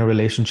want to be in a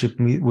relationship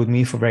with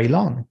me for very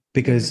long,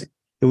 because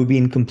it would be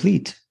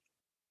incomplete.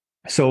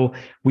 So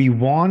we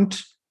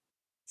want,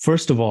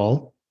 first of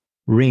all,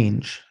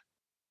 range.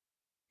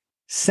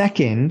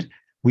 Second,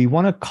 we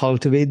want to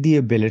cultivate the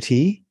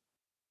ability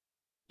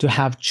to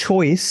have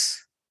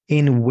choice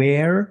in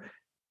where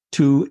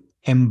to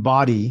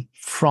embody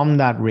from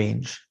that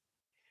range.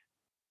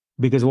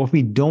 Because what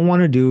we don't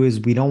want to do is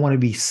we don't want to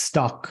be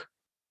stuck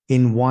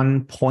in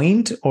one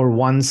point or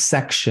one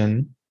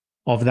section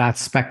of that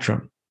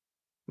spectrum.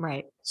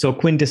 Right. So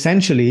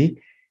quintessentially,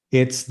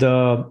 it's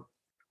the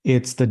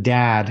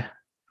dad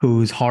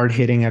who's hard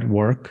hitting at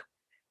work,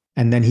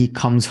 and then he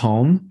comes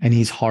home and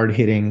he's hard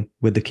hitting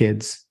with the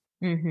kids,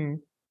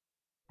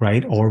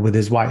 right? Or with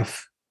his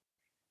wife.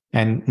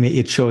 And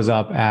it shows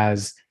up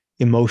as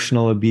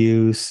emotional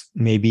abuse,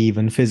 maybe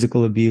even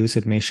physical abuse.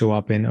 It may show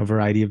up in a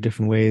variety of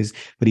different ways,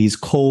 but he's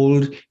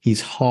cold,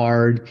 he's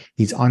hard,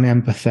 he's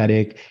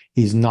unempathetic,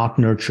 he's not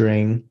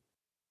nurturing,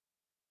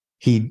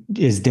 he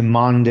is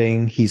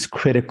demanding, he's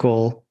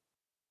critical.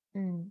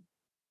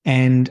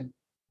 And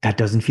that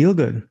doesn't feel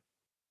good.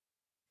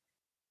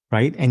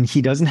 Right? And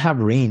he doesn't have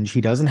range.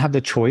 He doesn't have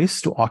the choice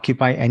to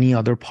occupy any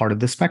other part of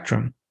the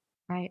spectrum.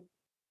 Right.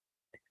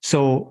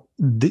 So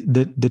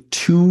the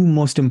two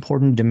most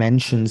important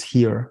dimensions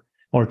here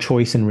are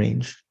choice and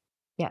range.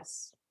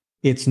 Yes.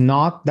 It's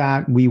not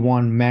that we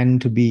want men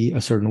to be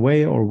a certain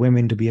way or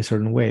women to be a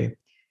certain way.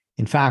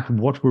 In fact,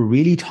 what we're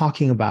really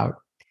talking about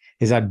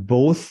is that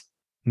both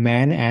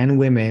men and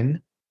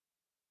women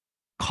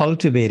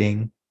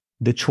cultivating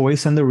the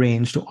choice and the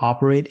range to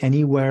operate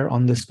anywhere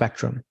on the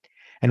spectrum.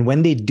 And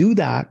when they do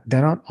that,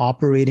 they're not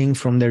operating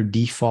from their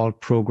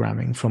default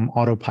programming, from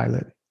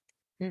autopilot,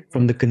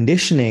 from the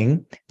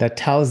conditioning that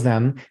tells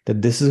them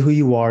that this is who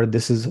you are,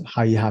 this is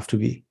how you have to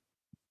be.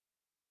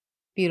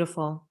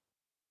 Beautiful.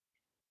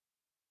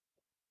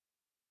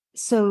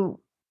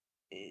 So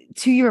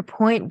to your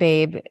point,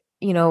 babe,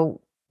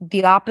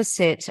 the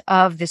opposite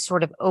of this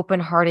sort of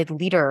open-hearted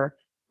leader.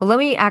 Well, let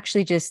me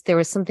actually there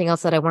was something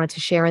else that I wanted to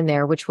share in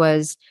there, which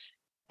was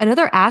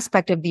another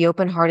aspect of the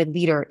open-hearted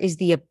leader is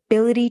the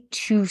ability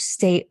to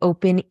stay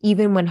open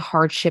even when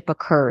hardship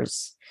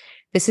occurs.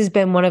 This has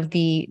been one of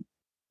the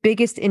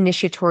biggest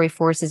initiatory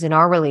forces in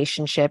our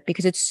relationship,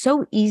 because it's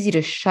so easy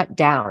to shut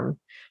down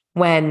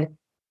when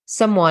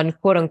someone,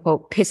 quote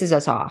unquote, pisses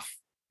us off.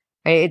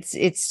 Right?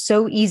 It's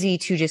so easy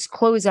to just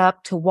close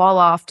up, to wall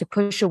off, to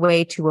push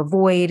away, to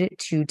avoid,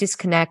 to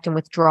disconnect and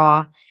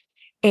withdraw.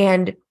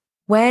 And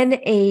when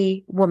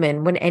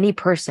any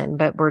person,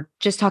 but we're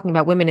just talking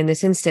about women in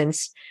this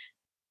instance,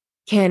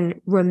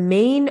 can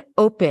remain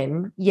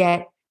open,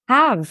 yet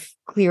have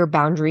clear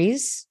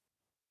boundaries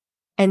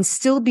and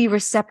still be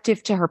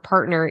receptive to her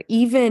partner,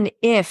 even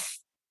if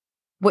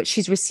what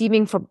she's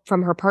receiving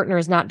from her partner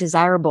is not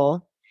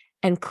desirable,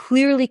 and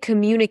clearly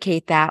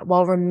communicate that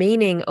while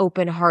remaining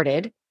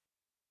open-hearted,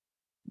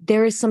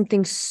 there is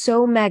something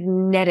so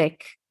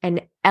magnetic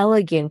and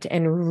elegant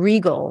and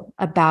regal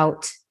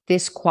about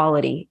this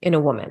quality in a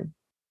woman.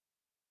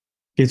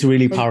 It's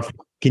really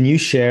powerful. Can you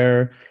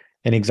share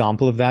an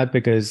example of that?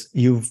 Because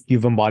you've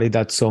embodied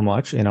that so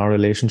much in our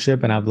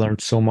relationship, and I've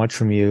learned so much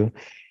from you.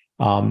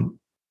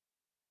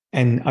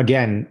 And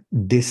again,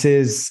 this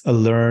is a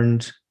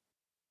learned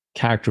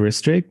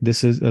characteristic.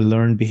 This is a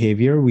learned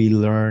behavior. We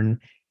learn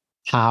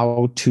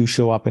how to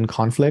show up in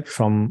conflict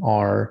from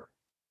our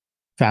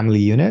family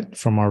unit,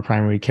 from our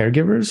primary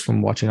caregivers,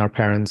 from watching our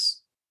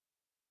parents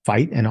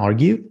fight and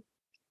argue.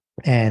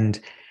 And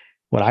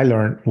what I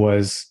learned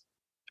was,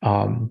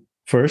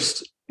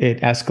 first,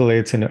 it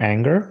escalates into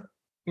anger,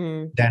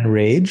 then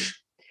rage,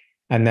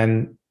 and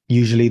then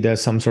usually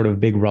there's some sort of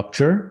big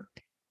rupture.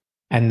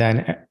 And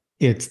then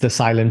it's the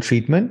silent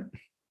treatment.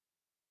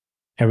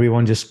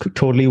 Everyone just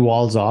totally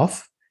walls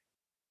off.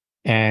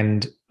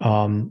 And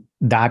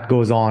that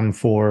goes on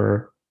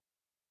for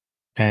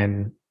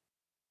an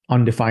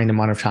undefined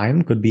amount of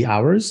time, could be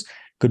hours,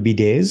 could be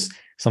days,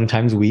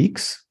 sometimes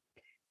weeks.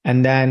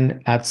 And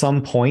then at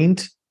some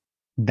point,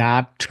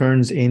 that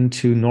turns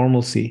into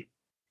normalcy.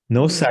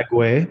 No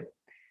segue,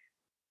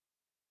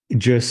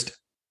 just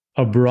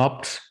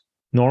abrupt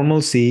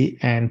normalcy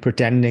and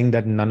pretending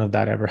that none of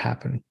that ever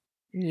happened.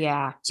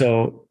 Yeah.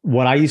 So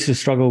what I used to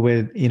struggle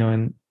with,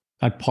 in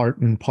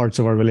parts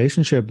of our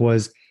relationship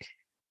was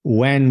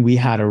when we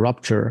had a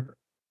rupture,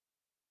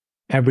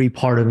 every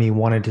part of me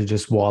wanted to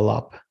just wall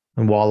up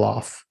and wall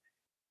off.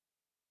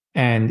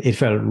 And it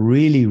felt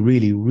really,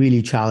 really,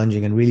 really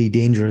challenging and really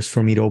dangerous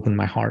for me to open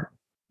my heart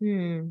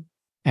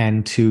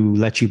and to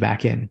let you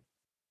back in.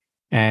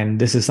 And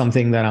this is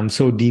something that I'm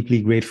so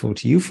deeply grateful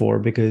to you for,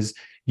 because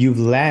you've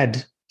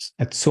led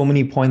at so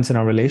many points in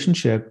our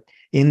relationship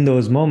in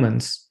those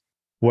moments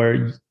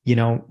where,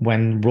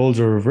 when roles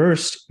are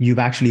reversed, you've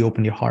actually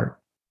opened your heart.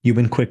 You've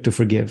been quick to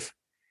forgive.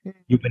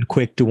 You've been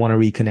quick to want to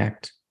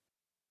reconnect.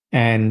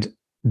 And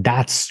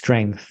that's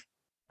strength,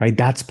 right?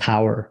 That's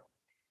power.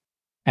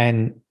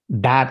 And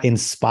that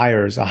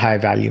inspires a high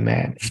value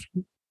man.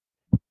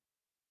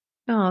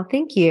 Oh,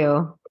 thank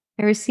you.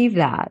 I received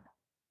that.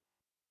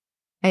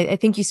 I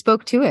think you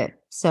spoke to it.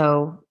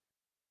 So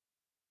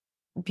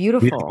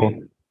beautiful.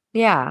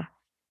 Yeah.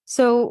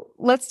 So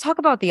let's talk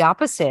about the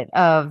opposite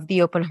of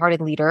the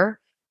open-hearted leader,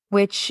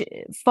 which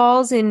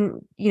falls in,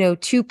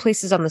 two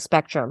places on the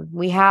spectrum.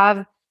 We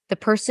have the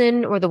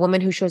person or the woman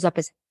who shows up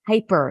as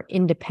hyper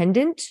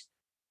independent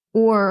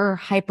or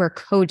hyper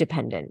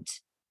codependent.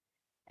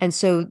 And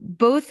so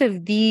both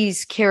of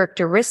these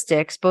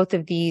characteristics, both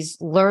of these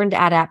learned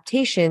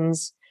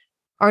adaptations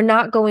are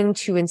not going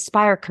to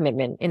inspire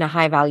commitment in a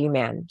high value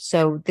man.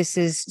 So this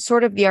is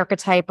sort of the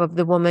archetype of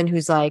the woman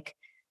who's like,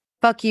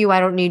 fuck you, I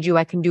don't need you,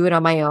 I can do it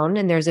on my own.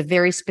 And there's a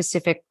very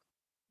specific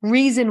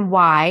reason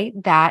why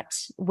that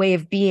way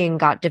of being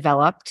got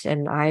developed.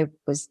 And I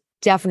was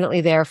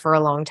definitely there for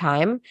a long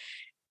time.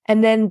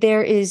 And then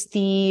there is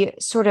the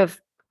sort of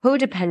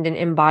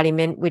codependent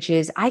embodiment, which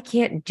is, I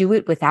can't do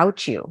it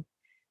without you.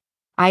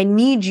 I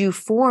need you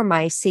for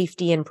my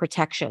safety and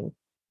protection.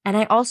 And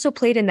I also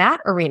played in that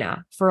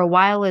arena for a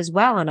while as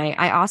well. And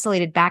I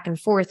oscillated back and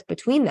forth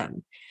between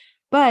them.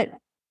 But,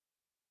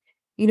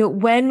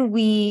 when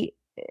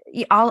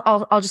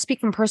I'll just speak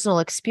from personal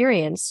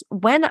experience.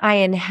 When I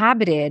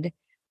inhabited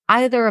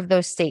either of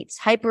those states,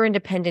 hyper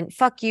independent,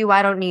 fuck you,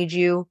 I don't need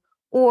you,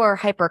 or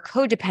hyper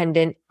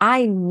codependent,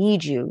 I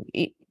need you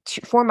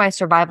for my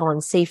survival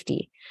and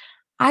safety,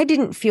 I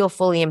didn't feel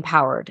fully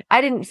empowered.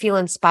 I didn't feel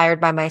inspired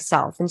by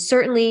myself. And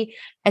certainly,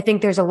 I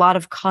think there's a lot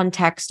of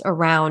context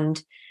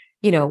around,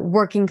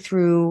 working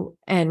through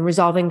and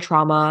resolving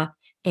trauma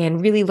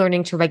and really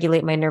learning to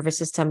regulate my nervous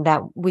system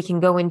that we can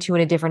go into in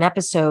a different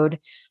episode.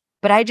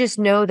 But I just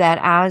know that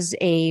as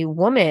a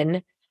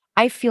woman,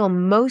 I feel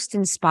most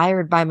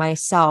inspired by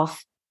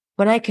myself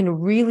when I can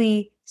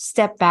really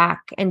step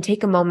back and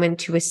take a moment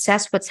to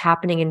assess what's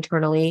happening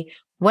internally,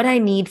 what I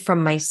need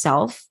from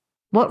myself,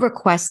 what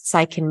requests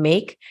I can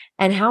make,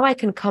 and how I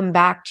can come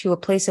back to a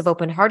place of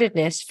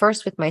open-heartedness,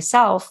 first with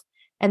myself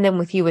and then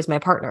with you as my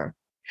partner.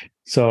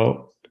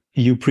 So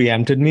you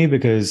preempted me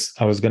because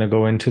I was going to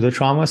go into the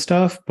trauma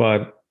stuff,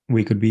 but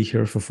we could be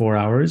here for 4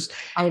 hours.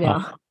 I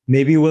know.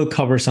 Maybe we'll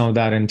cover some of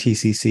that in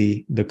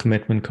TCC, the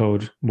Commitment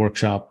Code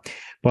workshop.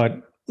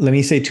 But let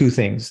me say two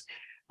things.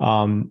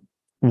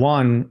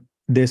 One,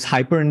 this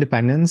hyper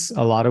independence,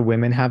 a lot of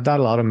women have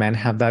that. A lot of men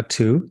have that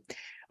too.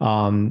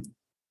 I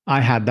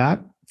had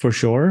that for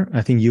sure.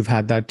 I think you've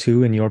had that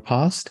too in your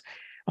past.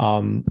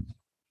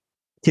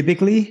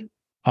 Typically,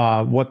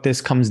 what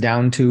this comes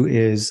down to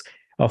is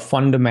a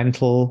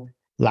fundamental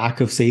lack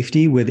of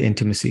safety with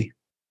intimacy.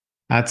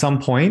 At some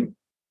point,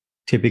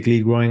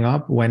 typically growing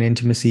up, when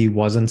intimacy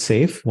wasn't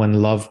safe,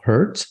 when love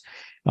hurt,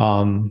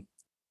 some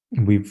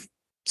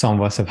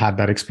of us have had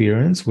that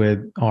experience with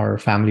our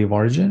family of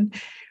origin.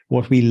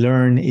 What we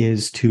learn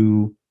is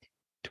to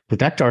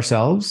protect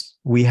ourselves,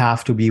 we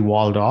have to be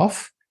walled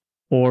off,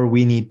 or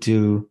we need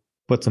to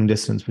put some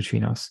distance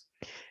between us.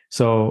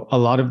 So a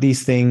lot of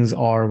these things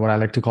are what I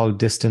like to call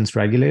distance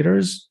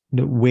regulators,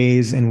 the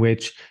ways in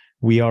which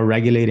we are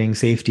regulating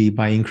safety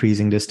by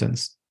increasing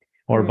distance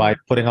or by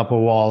putting up a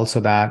wall so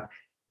that,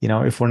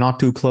 if we're not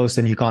too close,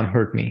 then you can't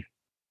hurt me.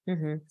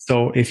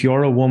 So if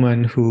you're a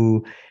woman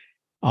who,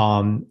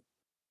 I'm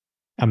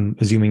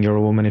assuming you're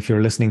a woman if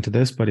you're listening to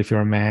this, but if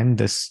you're a man,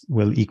 this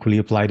will equally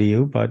apply to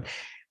you. But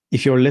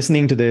if you're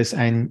listening to this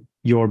and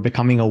you're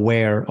becoming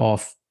aware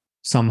of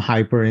some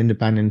hyper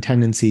independent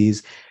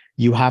tendencies,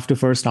 you have to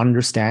first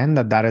understand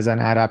that that is an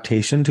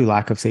adaptation to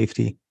lack of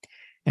safety.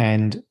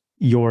 And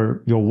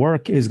your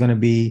work is going to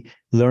be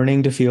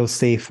learning to feel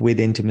safe with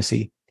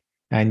intimacy.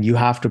 And you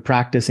have to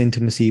practice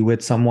intimacy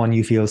with someone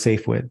you feel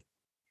safe with.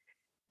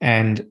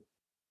 And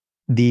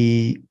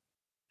the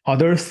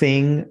other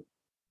thing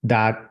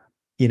that,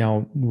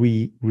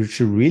 we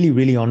should really,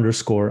 really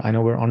underscore, I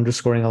know we're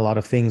underscoring a lot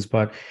of things,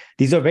 but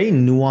these are very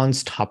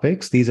nuanced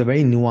topics. These are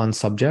very nuanced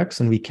subjects,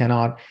 and we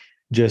cannot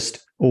just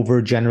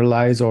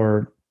overgeneralize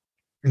or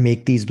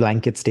make these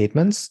blanket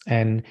statements.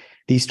 And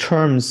these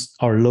terms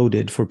are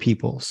loaded for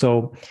people.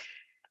 So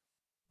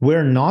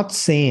we're not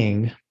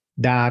saying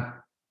that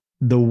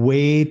the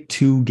way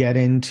to get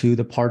into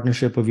the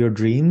partnership of your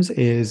dreams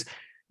is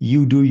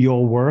you do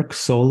your work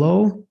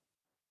solo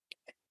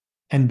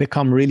and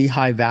become really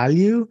high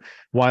value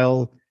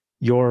while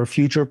your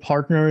future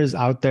partner is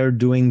out there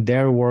doing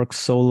their work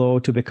solo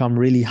to become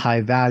really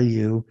high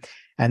value.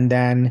 And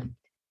then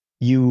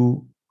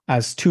you,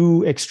 as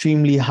two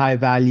extremely high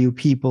value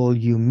people,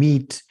 you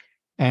meet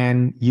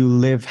and you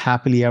live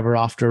happily ever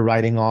after,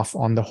 riding off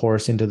on the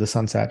horse into the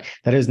sunset.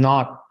 That is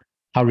not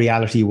how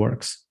reality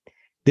works.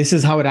 This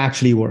is how it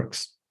actually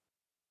works.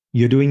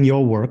 You're doing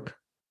your work.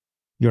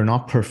 You're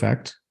not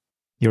perfect.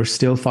 You're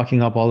still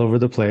fucking up all over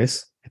the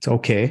place. It's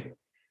okay.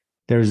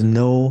 There's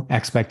no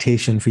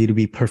expectation for you to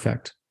be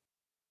perfect.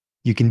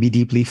 You can be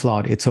deeply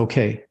flawed. It's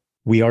okay.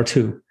 We are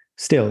too,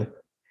 still.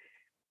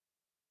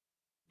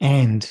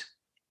 And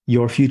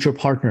your future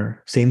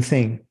partner, same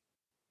thing.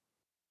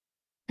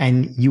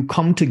 And you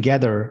come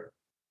together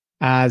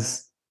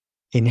as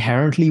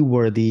inherently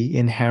worthy,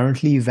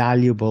 inherently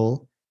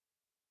valuable,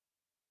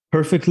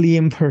 perfectly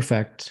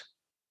imperfect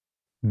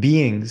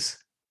beings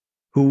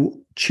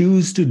who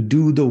choose to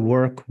do the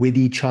work with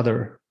each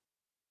other.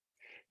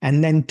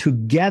 And then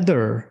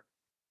together,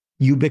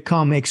 you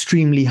become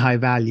extremely high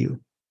value.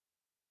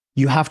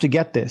 You have to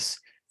get this.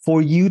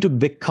 For you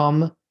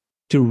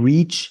to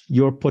reach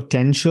your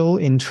potential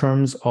in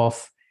terms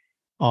of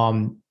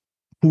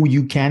who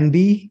you can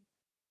be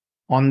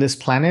on this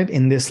planet,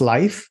 in this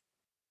life,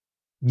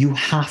 you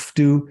have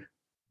to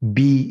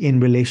be in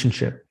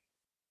relationship.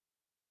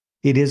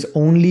 It is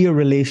only a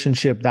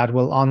relationship that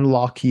will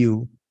unlock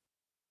you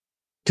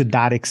to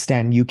that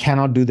extent. You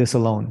cannot do this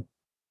alone.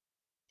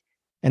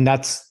 And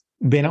that's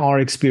been our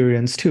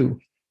experience too.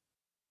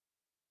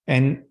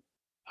 And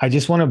I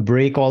just want to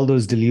break all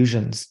those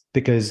delusions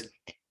because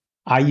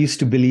I used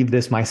to believe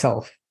this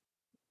myself.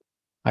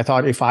 I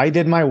thought if I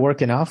did my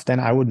work enough,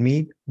 then I would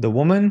meet the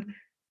woman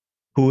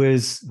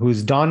who's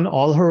done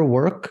all her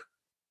work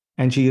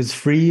and she is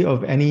free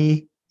of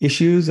any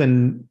issues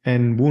and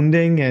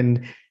wounding,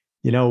 and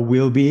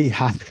we'll be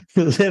happy,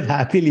 live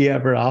happily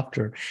ever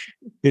after.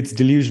 It's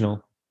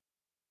delusional.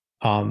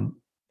 And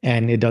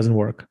it doesn't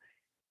work.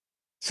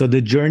 So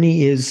the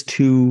journey is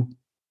to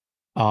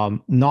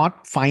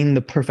not find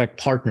the perfect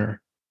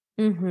partner.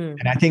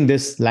 And I think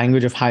this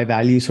language of high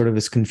value sort of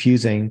is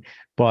confusing,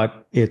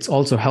 but it's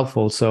also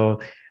helpful.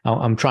 So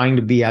I'm trying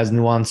to be as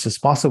nuanced as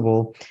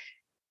possible.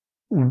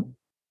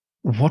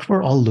 What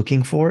we're all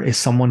looking for is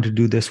someone to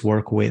do this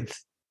work with.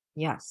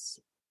 Yes.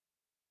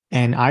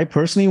 And I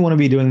personally want to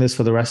be doing this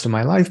for the rest of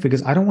my life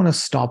because I don't want to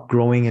stop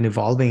growing and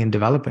evolving and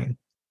developing.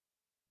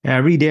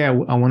 Every day I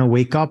want to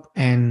wake up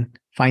and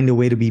find a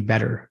way to be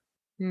better.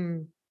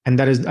 And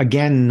that is,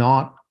 again,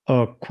 not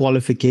a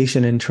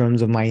qualification in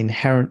terms of my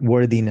inherent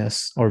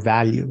worthiness or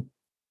value,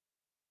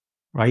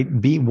 right?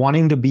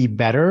 Wanting to be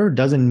better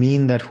doesn't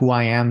mean that who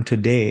I am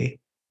today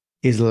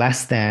is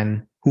less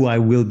than who I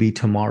will be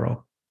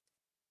tomorrow.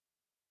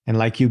 And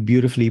like you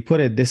beautifully put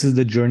it, this is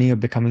the journey of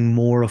becoming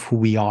more of who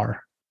we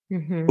are,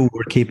 who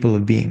we're capable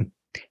of being.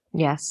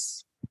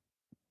 Yes.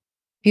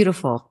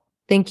 Beautiful.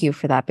 Thank you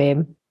for that,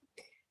 babe.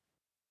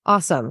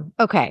 Awesome.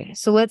 Okay.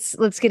 So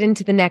let's get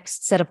into the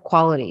next set of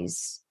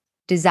qualities.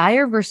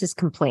 Desire versus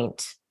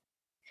complaint.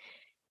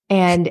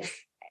 And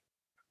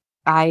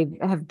I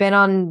have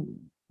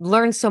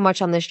learned so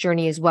much on this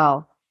journey as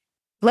well.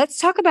 Let's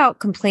talk about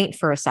complaint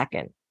for a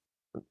second.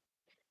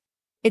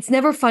 It's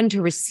never fun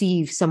to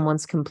receive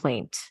someone's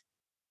complaint.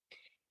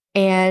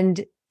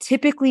 And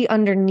typically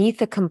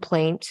underneath a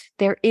complaint,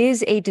 there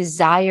is a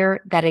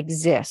desire that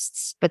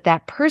exists, but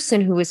that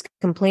person who is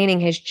complaining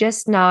has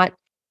just not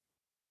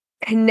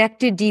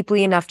connected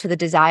deeply enough to the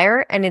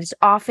desire, and it's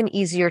often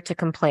easier to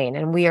complain.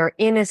 And we are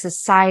in a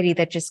society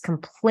that just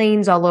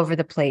complains all over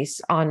the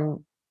place online,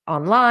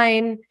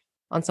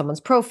 on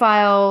someone's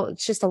profile.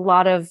 It's just a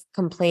lot of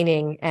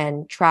complaining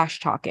and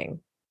trash talking.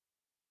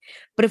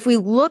 But if we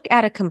look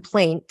at a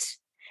complaint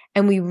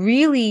and we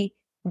really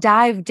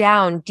dive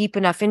down deep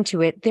enough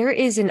into it, there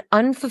is an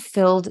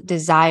unfulfilled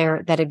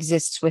desire that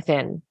exists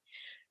within.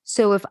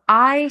 So if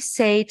I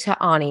say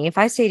to Ani, if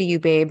I say to you,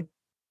 babe,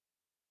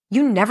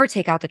 you never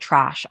take out the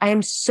trash. I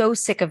am so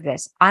sick of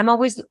this. I'm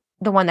always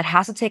the one that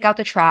has to take out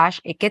the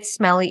trash. It gets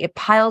smelly. It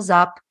piles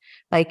up.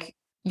 Like,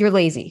 you're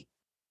lazy,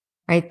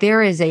 right?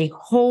 There is a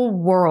whole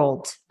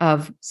world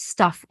of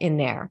stuff in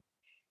there.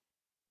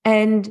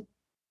 And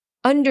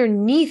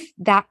underneath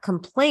that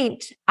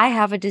complaint, I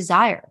have a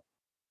desire.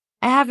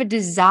 I have a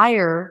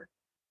desire,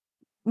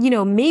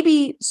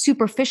 maybe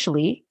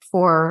superficially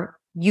for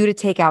you to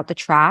take out the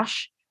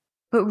trash,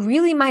 but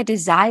really my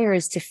desire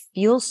is to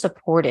feel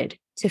supported,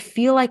 to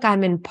feel like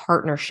I'm in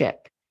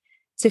partnership,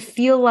 to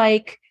feel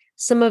like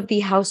some of the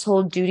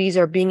household duties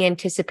are being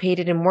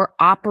anticipated and we're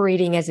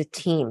operating as a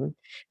team,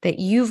 that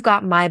you've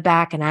got my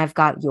back and I've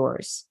got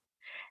yours.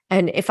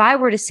 And if I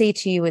were to say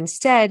to you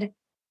instead,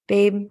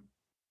 babe,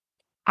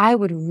 I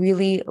would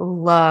really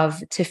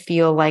love to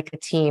feel like a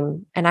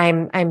team. And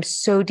I'm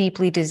so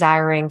deeply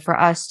desiring for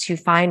us to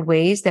find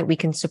ways that we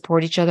can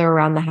support each other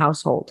around the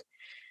household.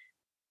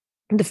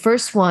 The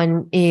first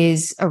one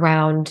is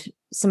around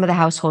some of the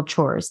household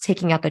chores,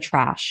 taking out the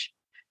trash.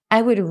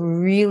 I would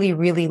really,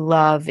 really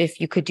love if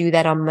you could do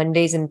that on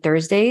Mondays and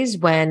Thursdays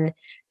when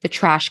the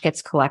trash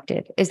gets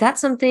collected. Is that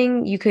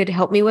something you could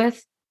help me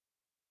with?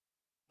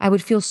 I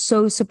would feel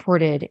so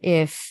supported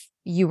if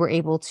you were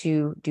able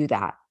to do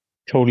that.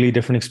 Totally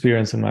different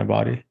experience in my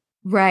body.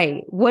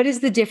 Right. What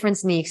is the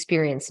difference in the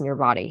experience in your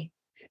body?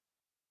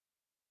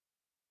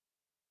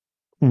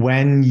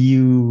 When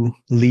you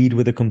lead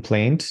with a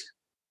complaint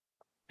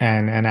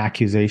and an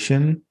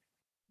accusation,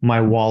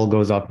 my wall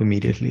goes up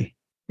immediately.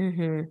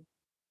 Mm-hmm.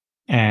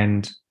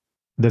 And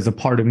there's a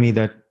part of me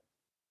that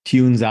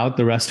tunes out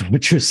the rest of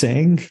what you're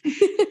saying.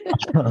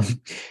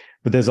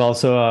 But there's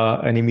also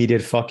an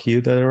immediate fuck you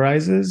that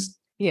arises.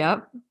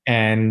 Yep.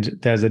 And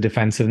there's a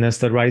defensiveness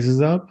that rises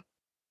up.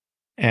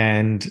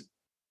 And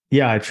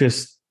yeah,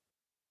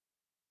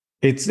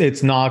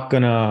 it's not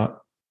gonna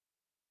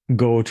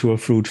go to a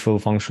fruitful,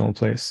 functional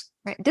place.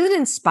 Right. It doesn't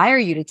inspire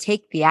you to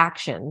take the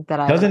action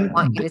that I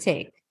want you to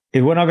take.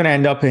 We're not gonna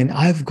end up in,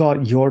 I've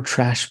got your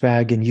trash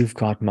bag and you've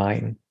got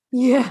mine.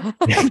 Yeah.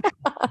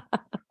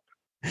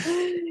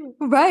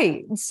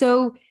 Right.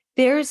 So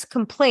there's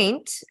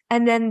complaint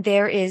and then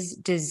there is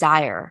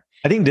desire.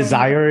 I think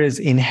desire is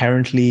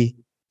inherently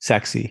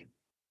sexy.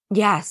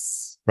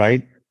 Yes.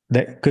 Right?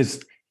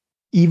 Because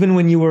even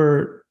when you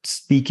were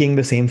speaking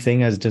the same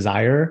thing as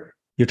desire,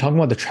 you're talking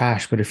about the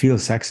trash, but it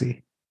feels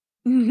sexy.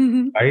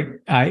 Right?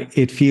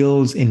 It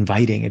feels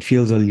inviting. It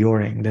feels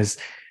alluring.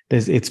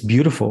 It's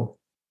beautiful.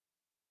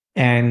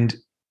 And,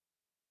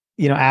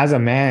 as a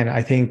man,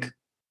 I think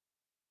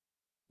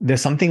there's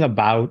something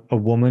about a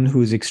woman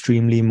who's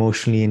extremely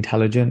emotionally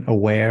intelligent,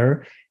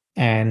 aware,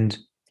 and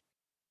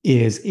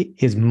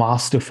is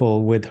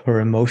masterful with her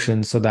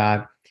emotions so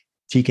that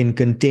she can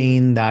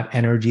contain that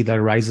energy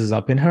that rises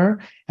up in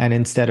her. And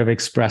instead of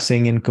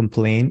expressing in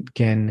complaint,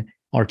 can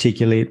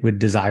articulate with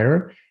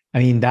desire. I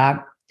mean,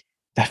 that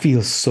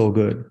feels so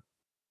good.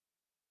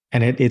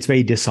 And it's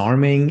very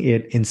disarming.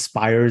 It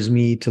inspires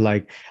me to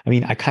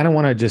I kind of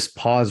want to just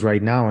pause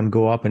right now and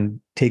go up and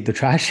take the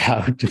trash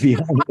out, to be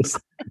honest.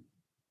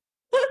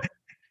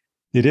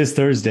 It is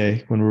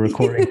Thursday when we're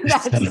recording.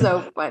 That's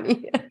so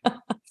funny.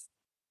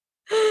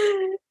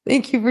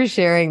 Thank you for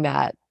sharing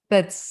that.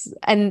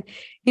 And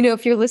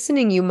if you're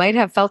listening, you might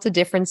have felt a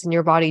difference in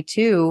your body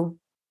too,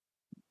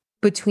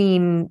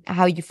 between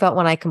how you felt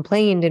when I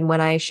complained and when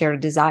I shared a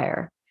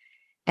desire.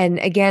 And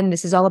again,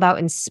 this is all about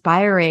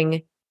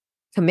inspiring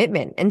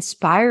commitment,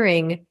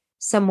 inspiring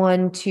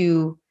someone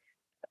to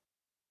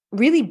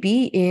really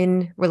be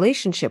in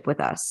relationship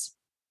with us.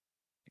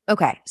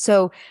 Okay,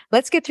 so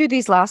let's get through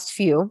these last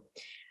few.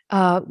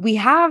 We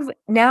have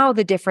now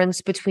the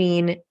difference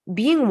between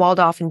being walled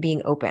off and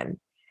being open.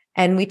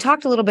 And we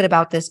talked a little bit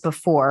about this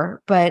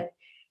before, but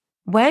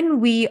when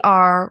we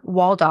are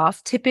walled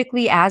off,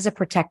 typically as a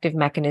protective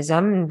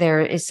mechanism,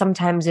 there is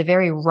sometimes a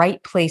very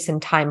right place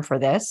and time for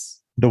this.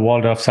 The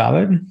walled off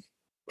salad?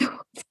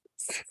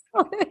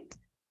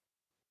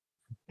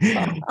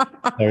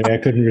 Sorry, I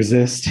couldn't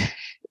resist.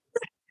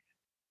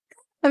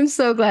 I'm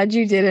so glad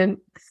you didn't.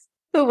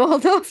 The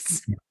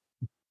Waldorfs.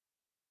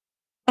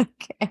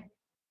 Okay.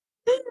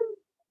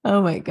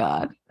 Oh my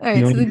God. All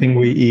right, the only thing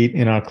we eat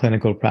in our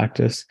clinical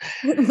practice.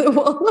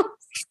 The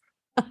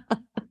Waldorfs.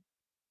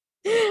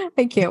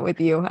 I can't with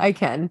you. I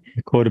can.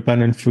 The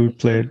codependent food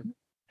plate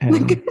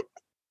and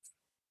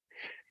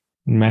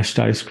mashed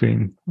ice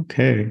cream.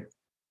 Okay.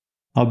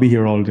 I'll be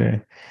here all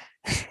day.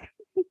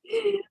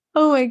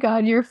 Oh my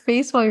God. Your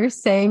face while you're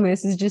saying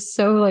this is just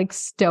so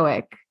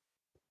stoic.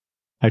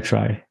 I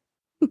try.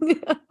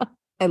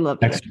 I love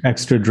it.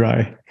 Extra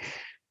dry.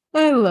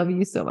 I love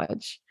you so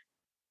much.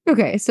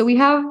 Okay. So we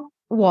have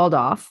walled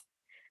off.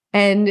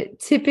 And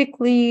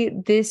typically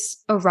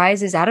this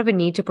arises out of a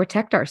need to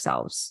protect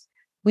ourselves.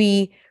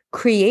 We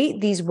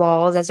create these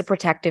walls as a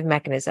protective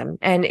mechanism.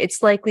 And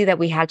it's likely that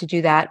we had to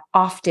do that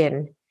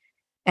often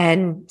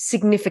and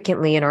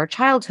significantly in our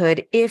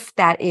childhood if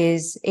that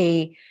is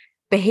a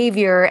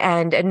behavior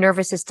and a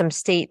nervous system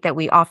state that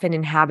we often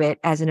inhabit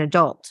as an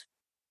adult.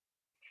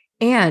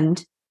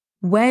 And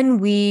when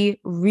we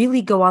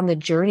really go on the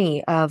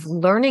journey of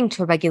learning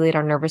to regulate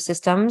our nervous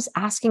systems,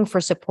 asking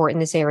for support in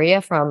this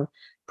area from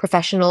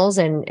professionals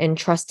and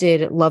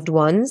trusted loved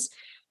ones,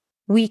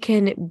 we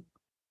can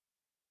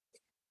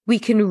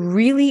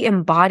really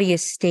embody a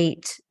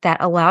state that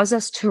allows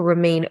us to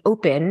remain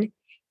open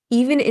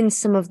even in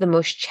some of the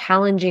most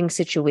challenging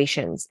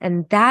situations.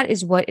 And that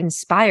is what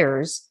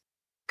inspires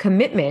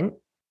commitment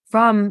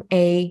from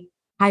a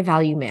high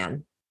value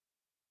man.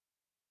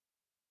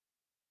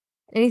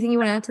 Anything you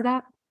want to add to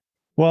that?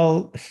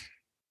 Well,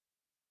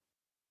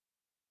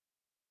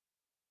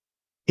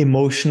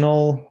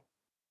 emotional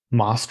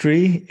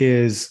mastery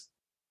is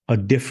a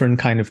different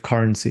kind of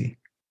currency.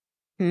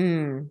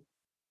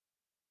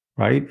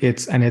 Right?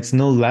 It's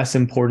no less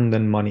important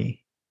than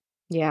money.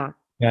 Yeah.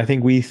 I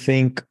think we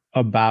think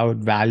about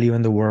value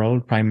in the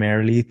world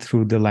primarily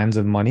through the lens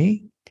of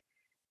money.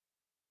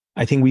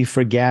 I think we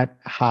forget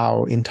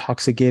how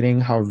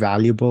intoxicating, how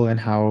valuable, and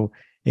how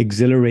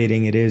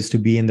exhilarating it is to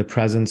be in the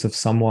presence of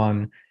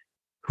someone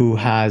who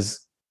has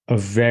a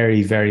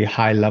very, very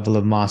high level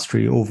of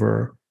mastery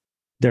over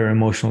their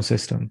emotional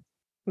system.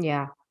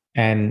 Yeah.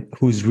 And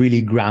who's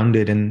really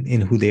grounded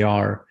in who they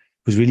are,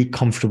 who's really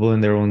comfortable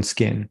in their own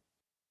skin.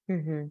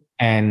 Mm-hmm.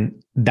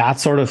 And that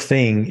sort of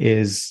thing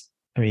is,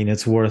 I mean,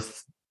 it's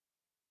worth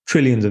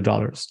trillions of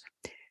dollars.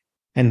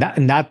 And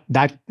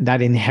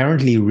that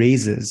inherently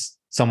raises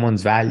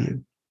someone's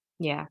value.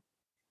 Yeah.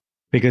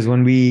 Because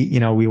when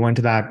we went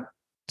to that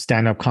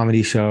stand-up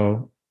comedy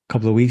show a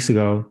couple of weeks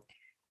ago,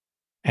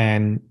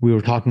 and we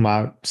were talking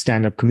about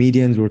stand-up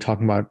comedians, we were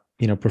talking about,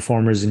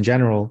 performers in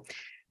general.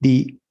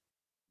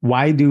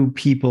 Why do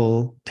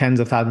people, tens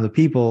of thousands of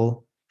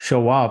people,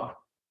 show up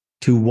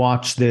to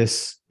watch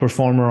this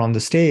performer on the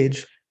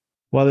stage?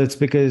 Well, it's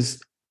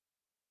because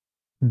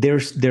they're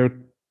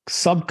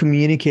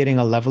sub-communicating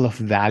a level of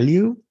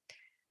value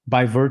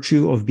by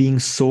virtue of being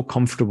so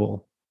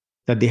comfortable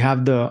that they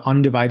have the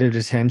undivided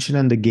attention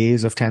and the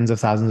gaze of tens of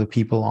thousands of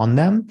people on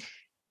them,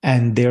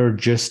 and they're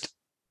just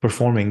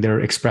performing. They're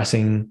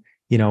expressing,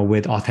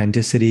 with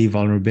authenticity,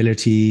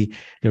 vulnerability.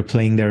 They're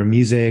playing their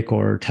music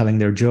or telling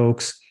their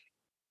jokes.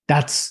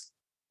 That's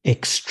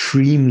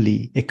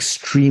extremely,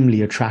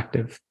 extremely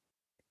attractive.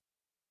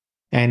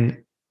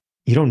 And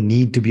you don't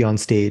need to be on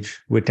stage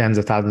with tens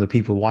of thousands of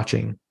people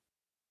watching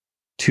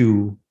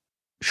to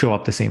show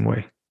up the same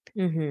way.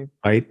 Mm-hmm.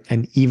 Right.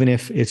 And even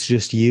if it's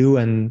just you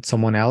and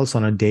someone else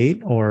on a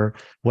date or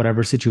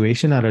whatever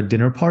situation at a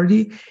dinner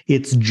party,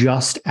 it's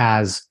just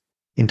as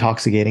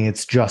intoxicating.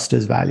 It's just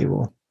as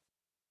valuable.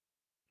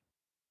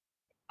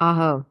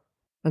 Aho.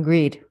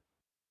 Agreed.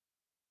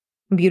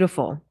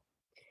 Beautiful.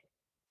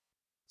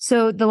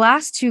 So the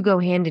last two go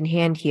hand in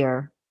hand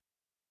here.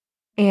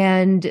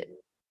 And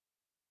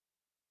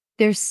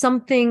there's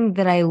something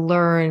that I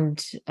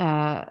learned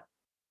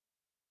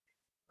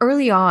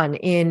early on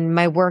in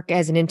my work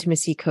as an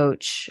intimacy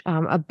coach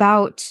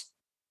about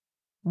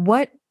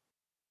what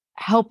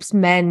helps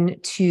men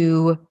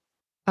to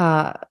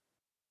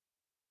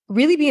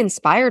really be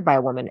inspired by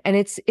a woman. And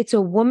it's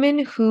a woman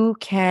who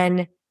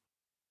can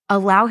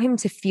allow him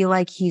to feel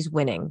like he's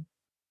winning.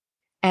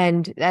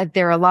 And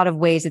there are a lot of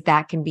ways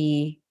that can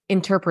be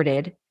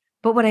interpreted.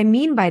 But what I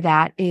mean by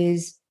that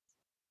is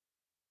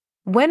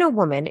when a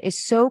woman is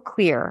so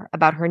clear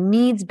about her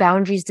needs,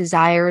 boundaries,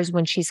 desires,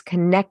 when she's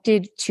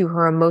connected to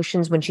her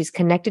emotions, when she's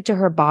connected to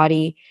her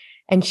body,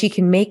 and she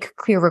can make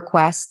clear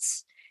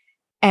requests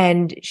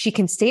and she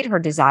can state her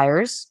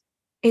desires,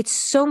 it's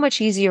so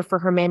much easier for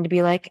her man to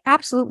be like,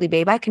 absolutely,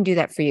 babe, I can do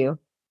that for you.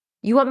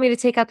 You want me to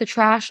take out the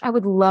trash? I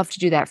would love to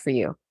do that for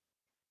you.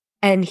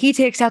 And he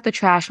takes out the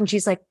trash and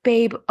she's like,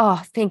 babe,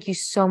 oh, thank you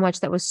so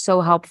much. That was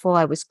so helpful.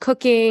 I was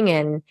cooking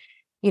and,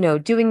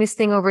 doing this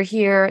thing over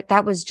here.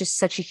 That was just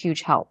such a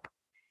huge help.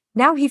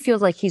 Now he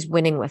feels like he's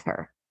winning with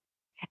her.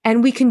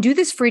 And we can do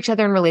this for each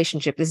other in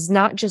relationship. This is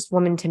not just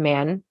woman to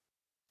man,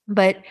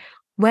 but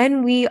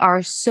when we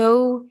are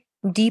so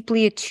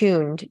deeply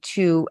attuned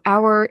to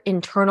our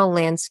internal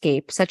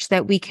landscape such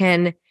that we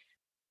can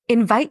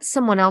invite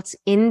someone else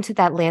into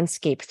that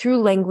landscape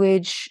through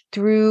language,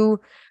 through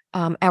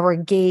our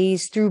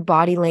gaze, through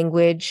body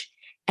language,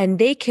 and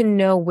they can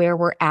know where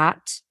we're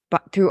at,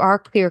 but through our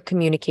clear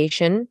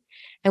communication.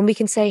 And we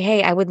can say,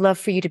 hey, I would love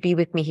for you to be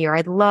with me here.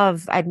 I'd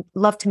love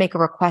to make a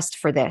request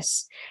for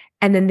this.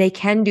 And then they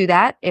can do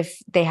that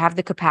if they have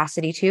the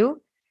capacity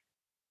to.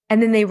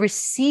 And then they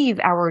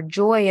receive our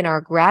joy and our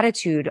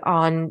gratitude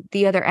on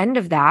the other end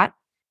of that.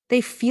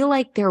 They feel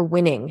like they're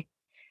winning.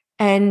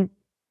 And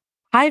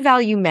high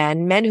value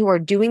men who are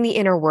doing the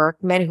inner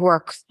work, men who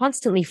are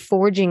constantly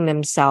forging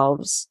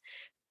themselves,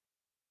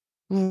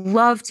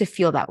 love to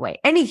feel that way.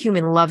 Any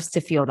human loves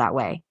to feel that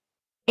way.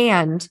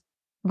 And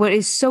what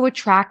is so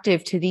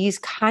attractive to these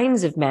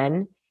kinds of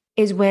men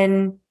is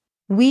when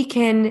we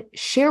can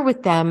share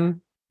with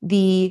them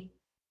the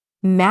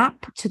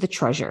map to the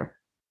treasure.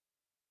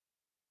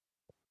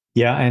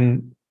 Yeah.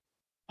 And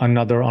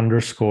another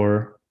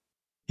underscore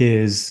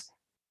is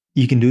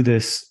you can do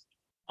this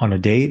on a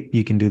date.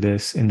 You can do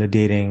this in the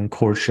dating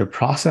courtship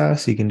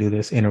process. You can do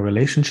this in a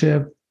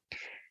relationship.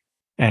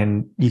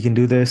 And you can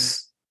do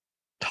this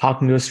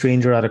talking to a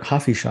stranger at a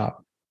coffee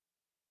shop,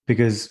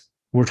 because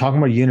we're talking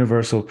about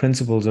universal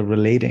principles of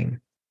relating.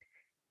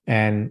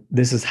 And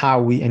this is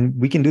how we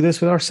can do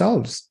this with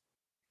ourselves,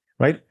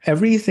 right?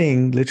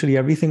 Everything, literally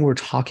everything we're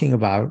talking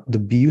about, the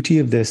beauty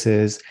of this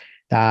is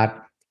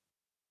that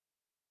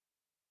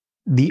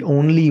the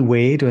only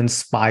way to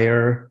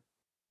inspire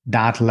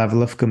that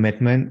level of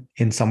commitment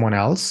in someone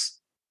else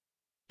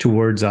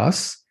towards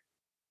us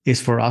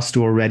is for us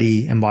to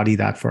already embody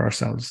that for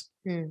ourselves.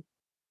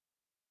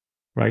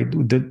 Right?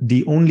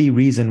 The only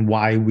reason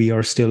why we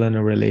are still in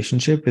a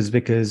relationship is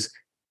because,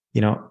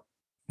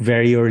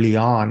 very early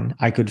on,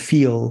 I could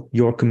feel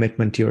your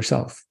commitment to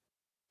yourself.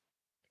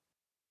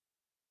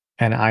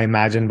 And I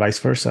imagine vice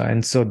versa.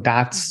 And so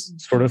that's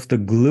sort of the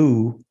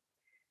glue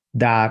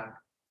that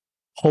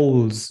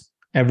holds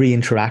every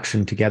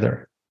interaction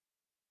together.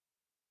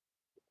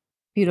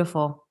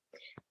 Beautiful.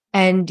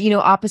 And,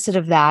 opposite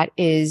of that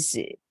is,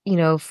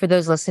 for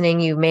those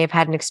listening, you may have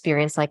had an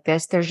experience like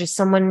this. There's just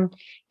someone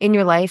in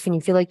your life and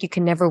you feel like you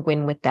can never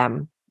win with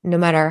them. No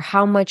matter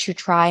how much you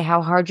try,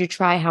 how hard you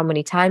try, how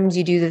many times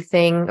you do the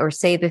thing or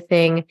say the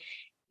thing,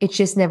 it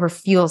just never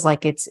feels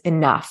like it's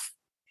enough.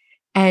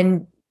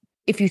 And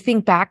if you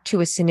think back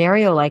to a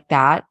scenario like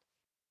that,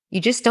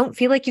 you just don't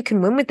feel like you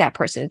can win with that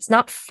person. It's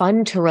not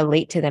fun to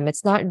relate to them.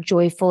 It's not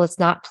joyful. It's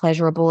not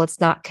pleasurable. It's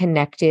not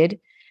connected.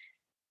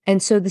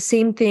 And so the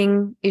same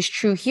thing is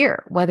true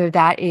here, whether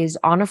that is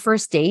on a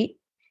first date,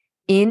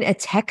 in a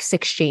text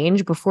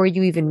exchange before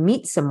you even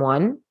meet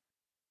someone,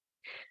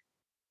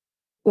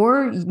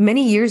 or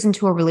many years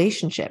into a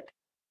relationship.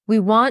 We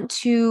want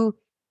to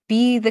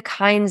be the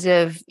kinds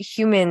of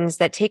humans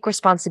that take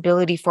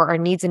responsibility for our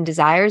needs and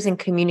desires and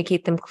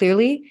communicate them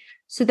clearly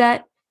so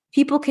that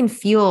people can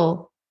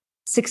feel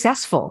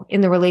successful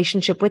in the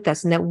relationship with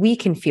us and that we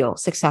can feel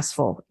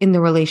successful in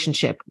the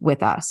relationship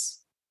with us.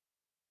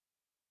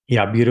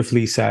 Yeah,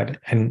 beautifully said.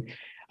 And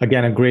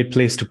again, a great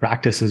place to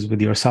practice is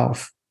with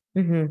yourself,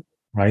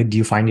 right? Do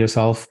you find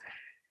yourself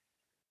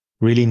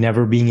really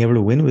never being able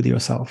to win with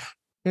yourself?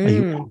 Are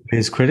you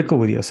always critical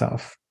with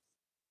yourself?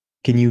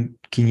 Can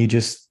you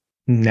just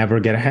never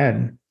get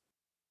ahead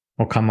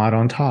or come out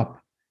on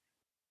top?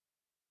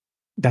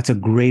 That's a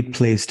great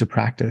place to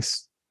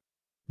practice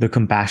the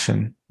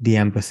compassion, the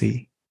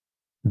empathy,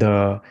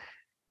 the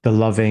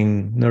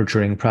loving,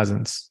 nurturing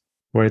presence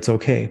where it's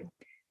okay.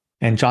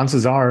 And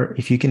chances are,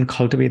 if you can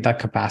cultivate that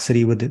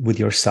capacity with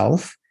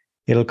yourself,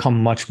 it'll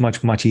come much,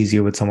 much, much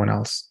easier with someone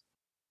else.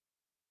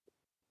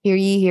 Hear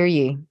ye, hear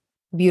ye.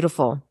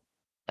 Beautiful.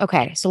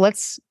 Okay, so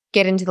let's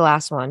get into the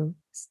last one.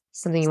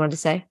 Something you wanted to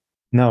say?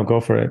 No, go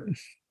for it.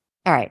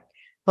 All right.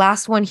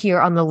 Last one here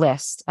on the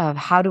list of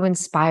how to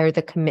inspire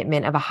the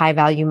commitment of a high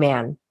value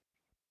man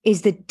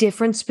is the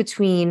difference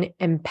between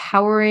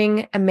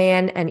empowering a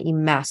man and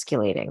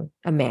emasculating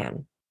a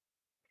man.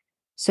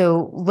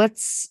 So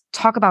let's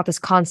talk about this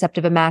concept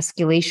of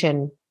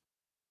emasculation.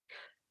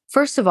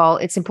 First of all,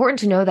 it's important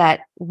to know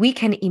that we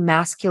can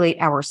emasculate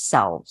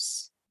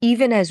ourselves,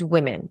 even as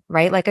women,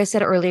 right? Like I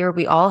said earlier,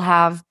 we all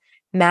have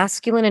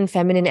masculine and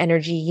feminine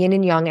energy, yin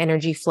and yang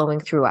energy flowing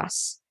through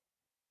us.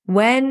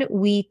 When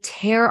we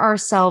tear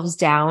ourselves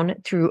down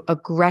through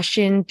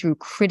aggression, through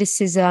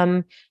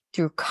criticism,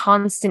 through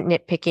constant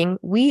nitpicking,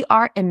 we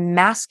are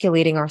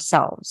emasculating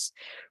ourselves.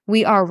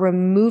 We are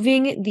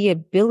removing the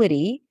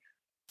ability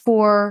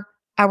for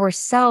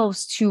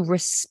ourselves to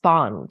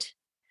respond,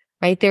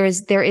 right? There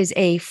is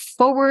a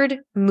forward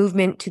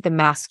movement to the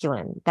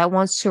masculine that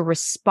wants to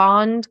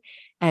respond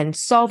and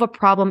solve a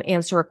problem,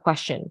 answer a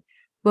question.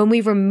 When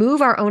we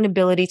remove our own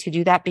ability to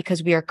do that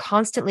because we are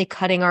constantly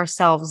cutting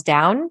ourselves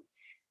down,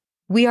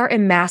 we are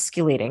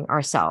emasculating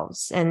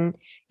ourselves. And,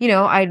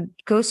 I'd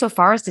go so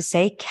far as to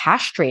say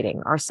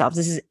castrating ourselves.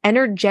 This is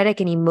energetic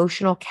and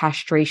emotional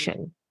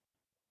castration.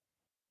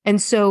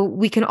 And so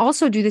we can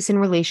also do this in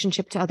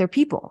relationship to other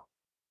people,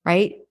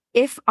 right?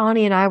 If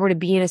Ani and I were to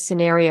be in a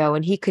scenario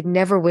and he could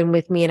never win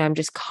with me and I'm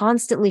just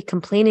constantly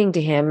complaining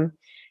to him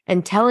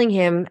and telling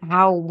him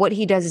how what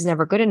he does is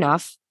never good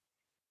enough,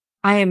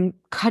 I am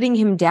cutting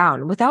him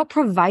down without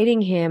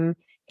providing him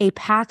a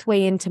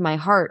pathway into my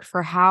heart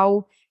for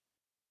how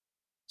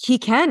he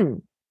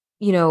can,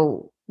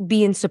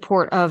 be in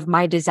support of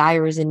my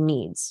desires and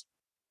needs.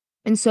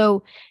 And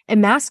so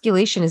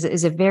emasculation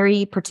is a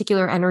very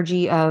particular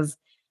energy of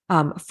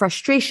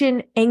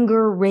frustration,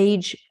 anger,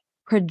 rage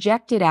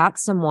projected at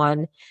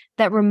someone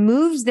that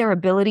removes their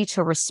ability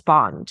to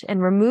respond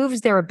and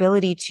removes their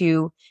ability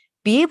to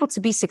be able to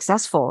be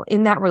successful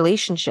in that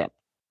relationship.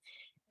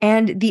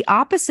 And the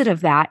opposite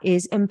of that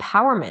is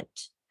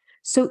empowerment.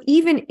 So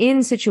even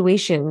in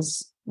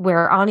situations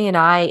where Ani and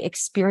I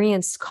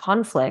experience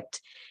conflict,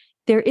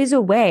 there is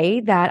a way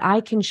that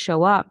I can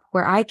show up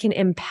where I can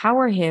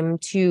empower him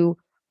to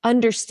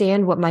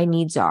understand what my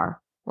needs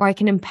are, or I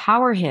can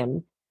empower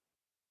him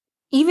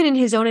even in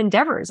his own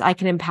endeavors. I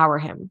can empower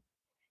him.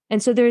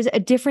 And so there's a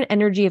different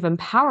energy of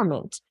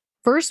empowerment,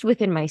 first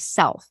within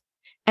myself.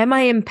 Am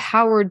I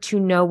empowered to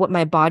know what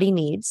my body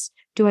needs?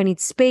 Do I need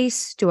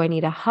space? Do I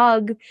need a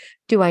hug?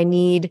 Do I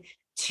need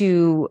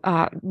to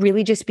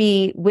really just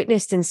be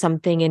witnessed in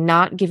something and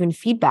not given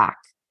feedback?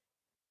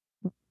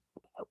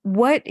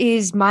 What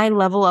is my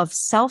level of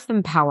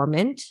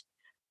self-empowerment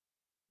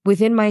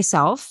within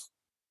myself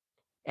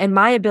and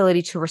my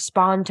ability to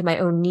respond to my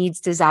own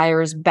needs,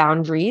 desires,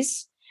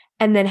 boundaries?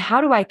 And then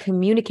how do I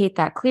communicate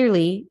that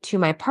clearly to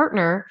my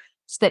partner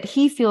so that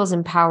he feels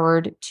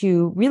empowered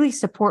to really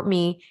support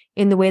me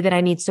in the way that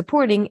I need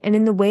supporting and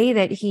in the way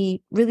that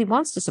he really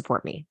wants to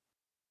support me?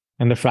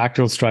 And the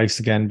fractal strikes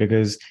again,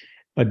 because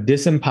a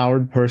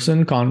disempowered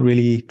person can't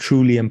really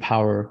truly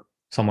empower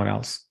someone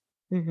else.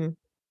 Mm-hmm.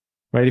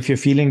 Right? If you're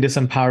feeling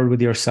disempowered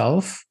with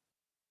yourself,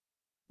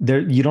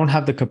 you don't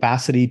have the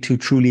capacity to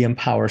truly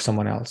empower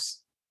someone else.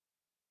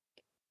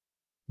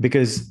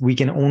 Because we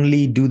can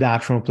only do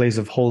that from a place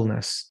of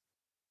wholeness.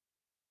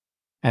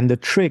 And the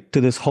trick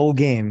to this whole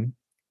game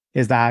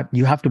is that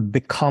you have to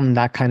become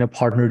that kind of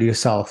partner to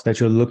yourself that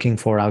you're looking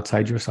for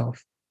outside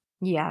yourself.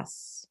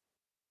 Yes.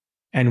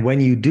 And when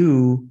you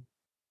do,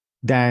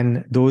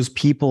 then those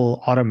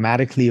people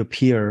automatically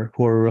appear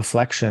who are a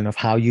reflection of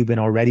how you've been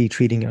already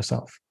treating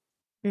yourself.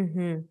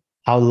 Mm-hmm.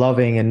 How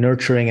loving and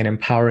nurturing and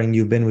empowering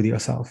you've been with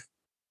yourself.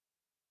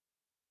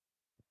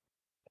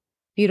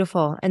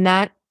 Beautiful. And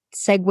that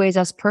segues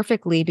us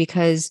perfectly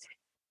because,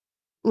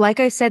 like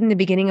I said in the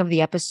beginning of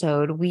the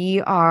episode,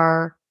 we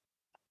are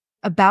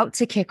about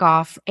to kick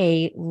off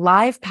a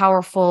live,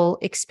 powerful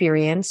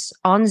experience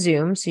on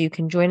Zoom. So you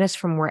can join us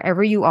from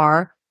wherever you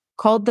are,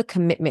 called the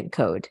Commitment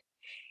Code.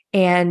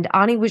 And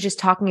Ani was just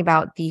talking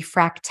about the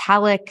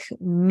fractalic,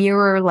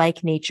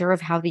 mirror-like nature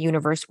of how the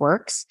universe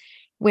works,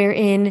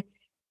 wherein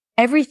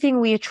everything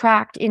we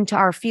attract into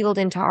our field,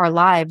 into our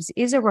lives,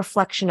 is a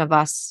reflection of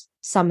us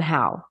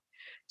somehow.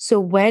 So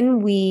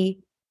when we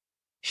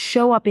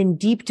show up in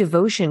deep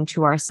devotion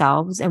to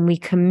ourselves and we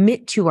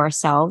commit to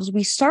ourselves,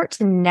 we start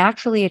to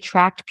naturally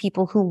attract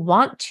people who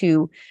want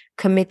to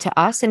commit to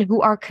us and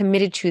who are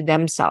committed to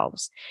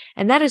themselves.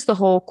 And that is the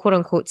whole quote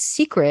unquote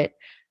secret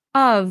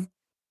of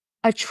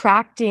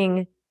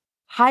attracting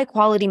high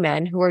quality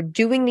men who are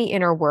doing the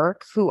inner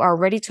work, who are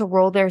ready to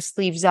roll their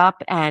sleeves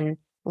up and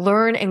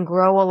learn and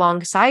grow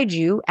alongside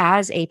you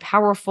as a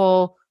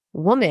powerful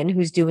woman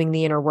who's doing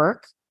the inner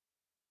work.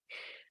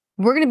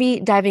 We're going to be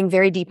diving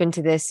very deep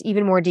into this,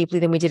 even more deeply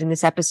than we did in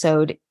this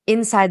episode,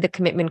 inside the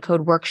Commitment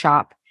Code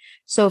workshop.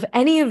 So if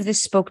any of this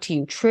spoke to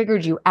you,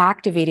 triggered you,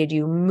 activated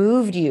you,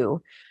 moved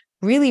you,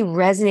 really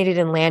resonated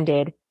and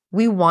landed,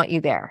 we want you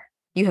there.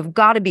 You have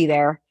got to be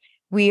there.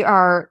 We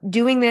are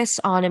doing this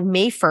on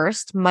May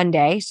 1st,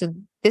 Monday. So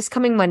this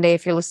coming Monday,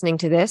 if you're listening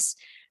to this,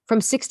 from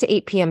 6 to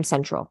 8 p.m.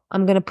 Central.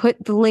 I'm going to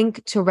put the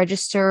link to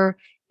register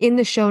in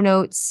the show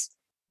notes.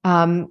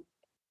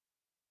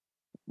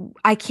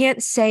 I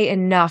can't say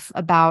enough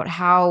about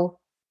how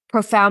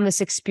profound this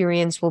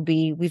experience will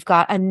be. We've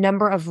got a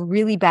number of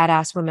really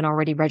badass women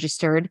already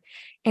registered,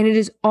 and it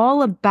is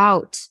all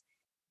about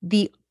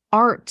the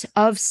art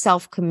of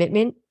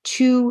self-commitment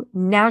to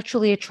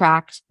naturally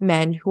attract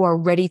men who are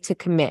ready to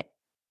commit,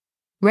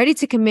 ready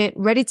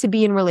to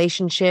be in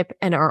relationship,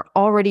 and are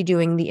already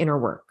doing the inner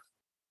work.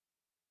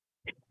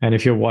 And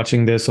if you're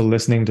watching this or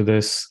listening to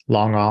this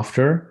long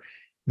after,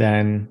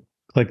 then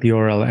click the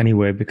URL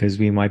anyway, because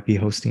we might be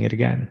hosting it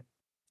again.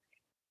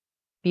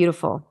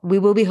 Beautiful. We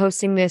will be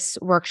hosting this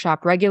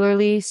workshop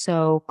regularly,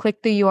 so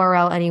click the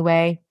URL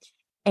anyway.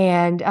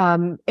 And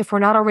if we're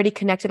not already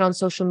connected on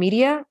social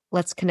media,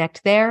 let's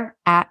connect there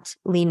at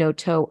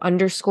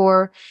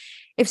 @LeeNoTo_.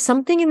 If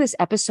something in this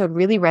episode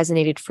really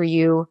resonated for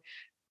you,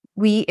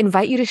 we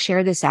invite you to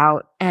share this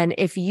out. And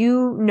if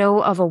you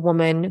know of a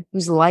woman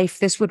whose life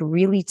this would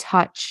really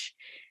touch,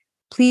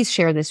 please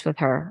share this with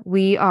her.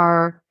 We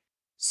are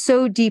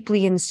so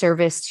deeply in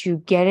service to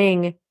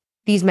getting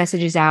these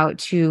messages out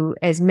to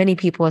as many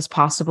people as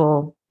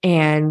possible.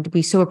 And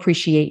we so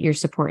appreciate your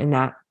support in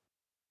that.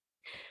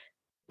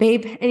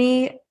 Babe,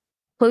 any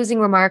closing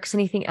remarks,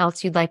 anything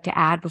else you'd like to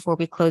add before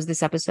we close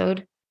this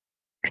episode?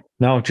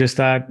 No, just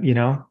that,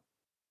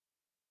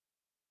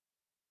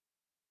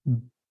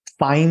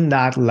 find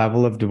that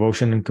level of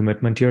devotion and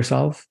commitment to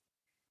yourself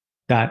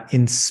that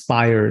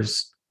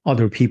inspires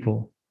other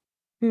people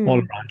all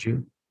around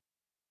you.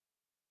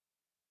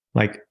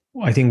 Like,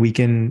 I think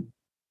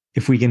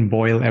if we can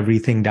boil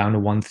everything down to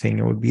one thing,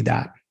 it would be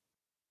that.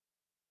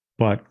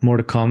 But more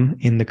to come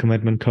in the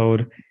Commitment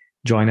Code.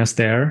 Join us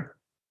there.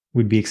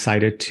 We'd be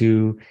excited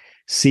to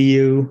see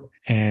you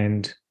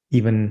and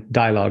even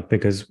dialogue,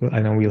 because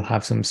I know we'll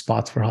have some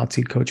spots for hot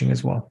seat coaching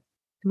as well.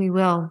 We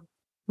will.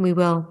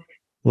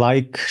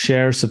 Like,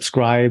 share,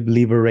 subscribe,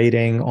 leave a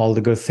rating, all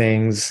the good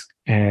things.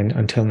 And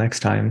until next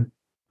time.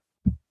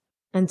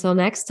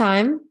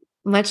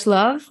 Much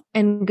love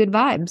and good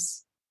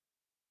vibes.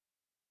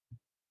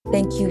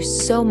 Thank you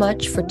so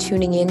much for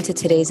tuning in to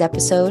today's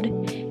episode.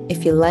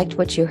 If you liked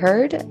what you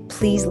heard,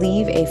 please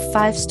leave a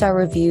 5-star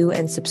review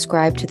and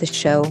subscribe to the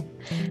show.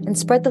 and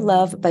spread the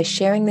love by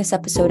sharing this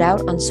episode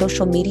out on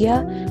social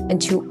media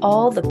and to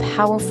all the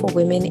powerful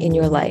women in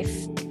your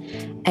life.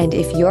 And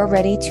if you're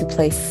ready to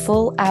play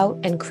full out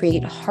and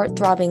create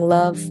heart-throbbing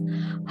love,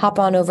 hop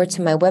on over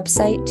to my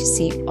website to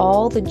see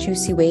all the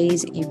juicy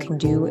ways you can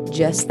do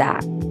just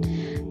that.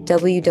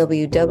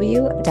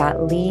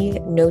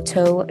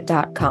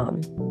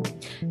 www.leenoto.com.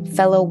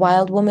 Fellow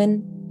wild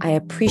woman, I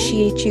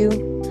appreciate you.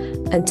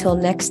 Until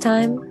next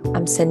time,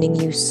 I'm sending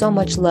you so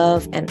much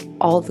love and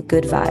all the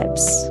good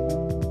vibes.